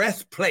 the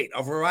breastplate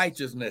of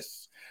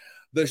righteousness,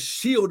 the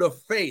shield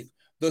of faith,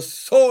 the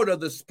sword of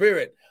the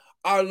Spirit,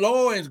 our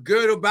loins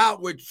girt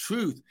about with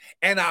truth,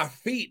 and our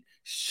feet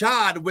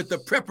shod with the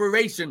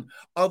preparation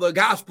of the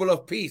gospel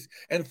of peace.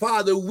 And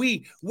Father,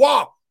 we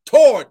walk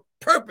toward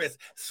purpose,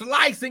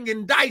 slicing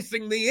and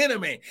dicing the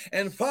enemy.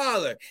 And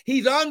Father,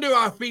 he's under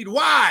our feet.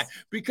 Why?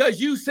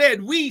 Because you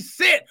said we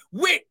sit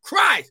with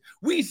Christ.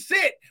 We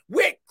sit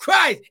with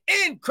Christ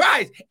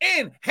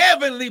in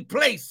heavenly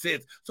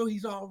places. So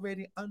he's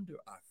already under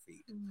our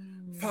feet.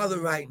 Father,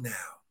 right now,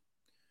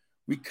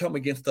 we come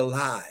against the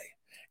lie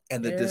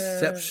and the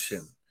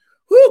deception.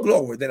 Whoo,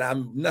 glory, that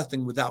I'm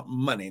nothing without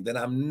money, that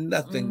I'm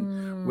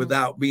nothing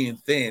without being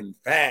thin,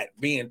 fat,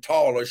 being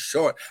tall or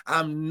short.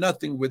 I'm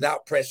nothing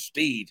without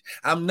prestige.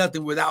 I'm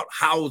nothing without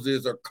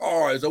houses or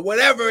cars or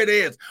whatever it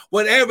is,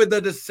 whatever the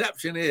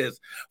deception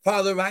is.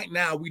 Father, right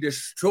now we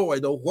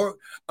destroy the work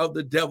of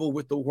the devil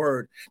with the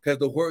word, because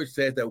the word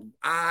says that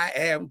I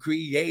am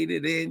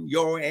created in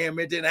your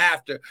image and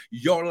after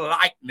your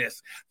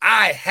likeness.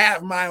 I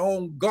have my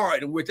own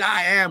garden, which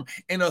I am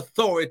in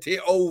authority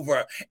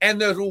over. And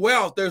there's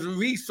wealth, there's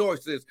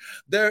resources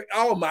there.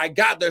 Oh my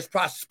God, there's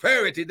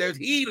prosperity, there's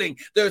healing,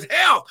 there's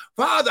health.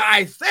 Father,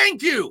 I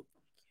thank you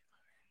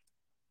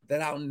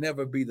that I'll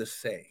never be the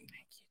same.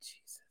 Thank you,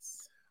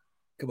 Jesus.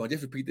 Come on,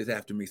 just repeat this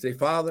after me. Say,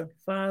 Father,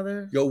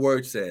 your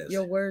word says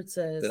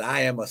that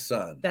I am a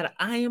son. That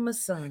I am a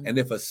son. And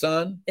if a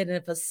son, then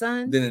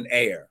an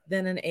heir.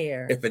 Then an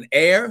heir. If an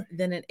heir,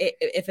 then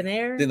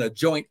a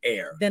joint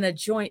heir. Then a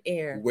joint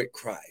heir with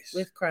Christ.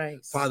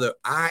 Father,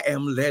 I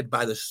am led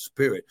by the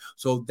Spirit.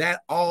 So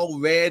that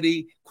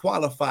already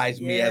qualifies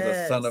me as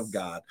a son of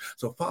God.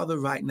 So Father,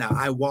 right now,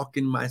 I walk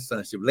in my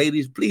sonship.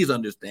 Ladies, please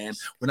understand,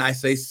 when I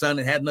say son,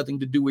 it has nothing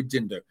to do with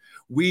gender.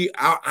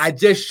 I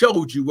just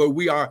showed you where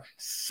we are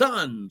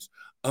sons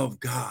of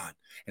God.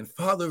 And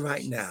Father,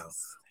 right now,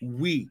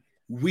 we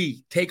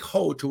take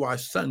hold to our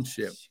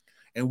sonship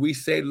and we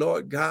say,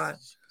 Lord God,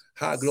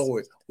 high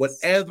glory,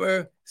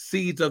 whatever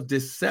seeds of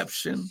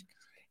deception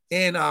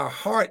in our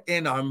heart,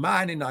 in our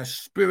mind, in our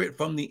spirit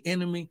from the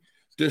enemy,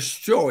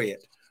 destroy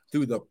it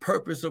through the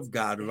purpose of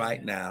God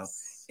right now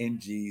in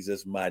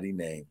Jesus' mighty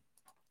name.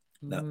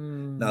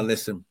 Now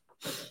listen.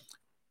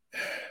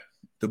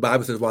 The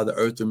Bible says, while the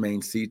earth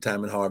remains, seed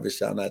time and harvest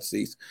shall not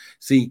cease.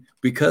 See,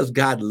 because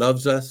God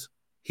loves us,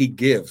 he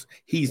gives.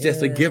 He's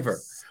just a giver.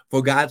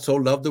 For God so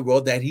loved the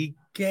world that he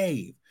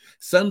gave.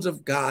 Sons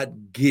of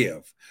God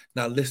give.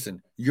 Now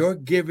listen, you're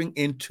giving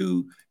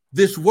into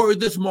this word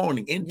this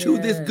morning, into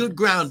this good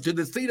ground, to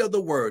the seed of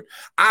the word.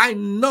 I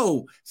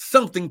know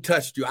something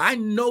touched you. I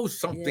know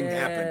something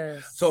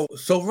happened. So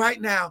right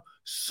now,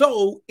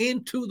 sow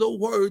into the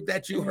word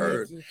that you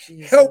heard.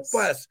 Help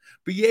us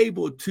be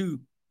able to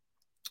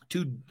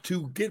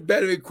get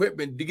better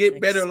equipment, to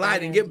get better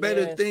lighting, get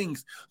better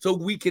things, so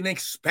we can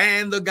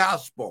expand the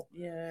gospel.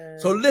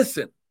 So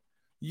listen,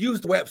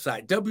 use the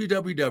website,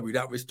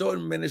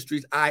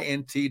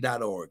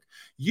 www.restoredministriesint.org.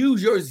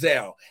 Use your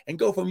Zelle and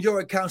go from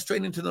your account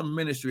straight into the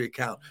ministry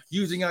account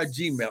using our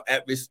Gmail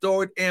at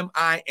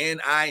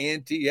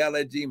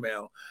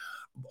restoredminintl@gmail.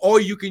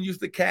 Or you can use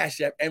the Cash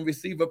App and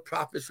receive a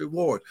prophet's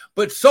reward.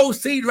 But sow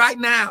seed right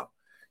now.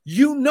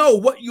 You know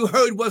what you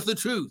heard was the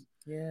truth.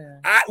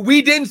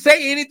 We didn't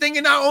say anything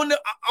in our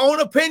own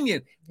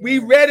opinion. We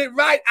read it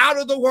right out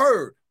of the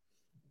word.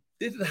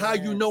 This is how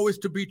you know it's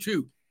to be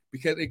true,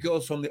 because it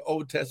goes from the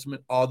Old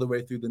Testament all the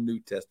way through the New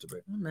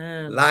Testament.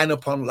 Amen. Line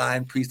upon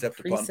line,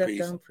 precept upon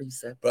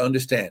precept. But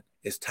understand,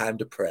 it's time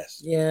to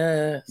press.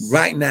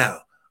 Right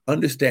now,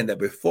 understand that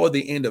before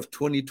the end of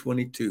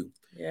 2022,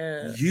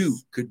 you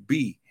could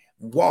be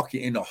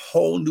walking in a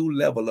whole new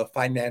level of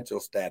financial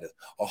status,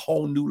 a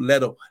whole new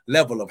level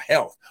of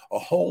health, a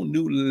whole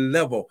new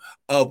level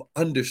of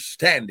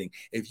understanding,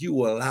 if you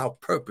will allow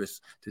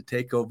purpose to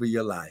take over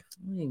your life.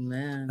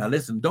 Amen. Now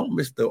listen, don't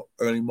miss the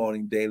early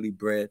morning daily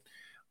bread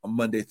on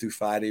Monday through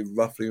Friday,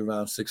 roughly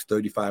around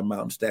 6:35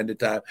 Mountain Standard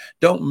Time.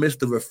 Don't miss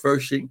the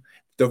refreshing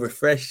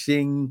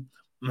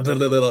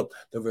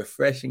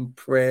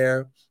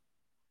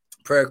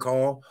prayer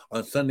call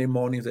on Sunday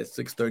mornings at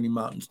 6:30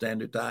 Mountain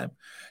Standard Time.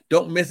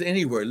 Don't miss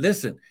any word.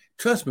 Listen,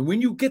 trust me,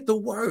 when you get the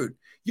word,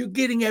 you're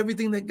getting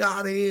everything that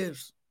God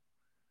is.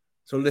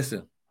 So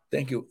listen,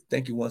 thank you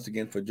once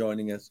again for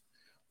joining us.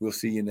 We'll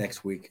see you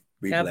next week.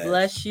 Be blessed. God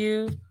bless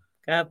you.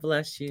 God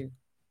bless you.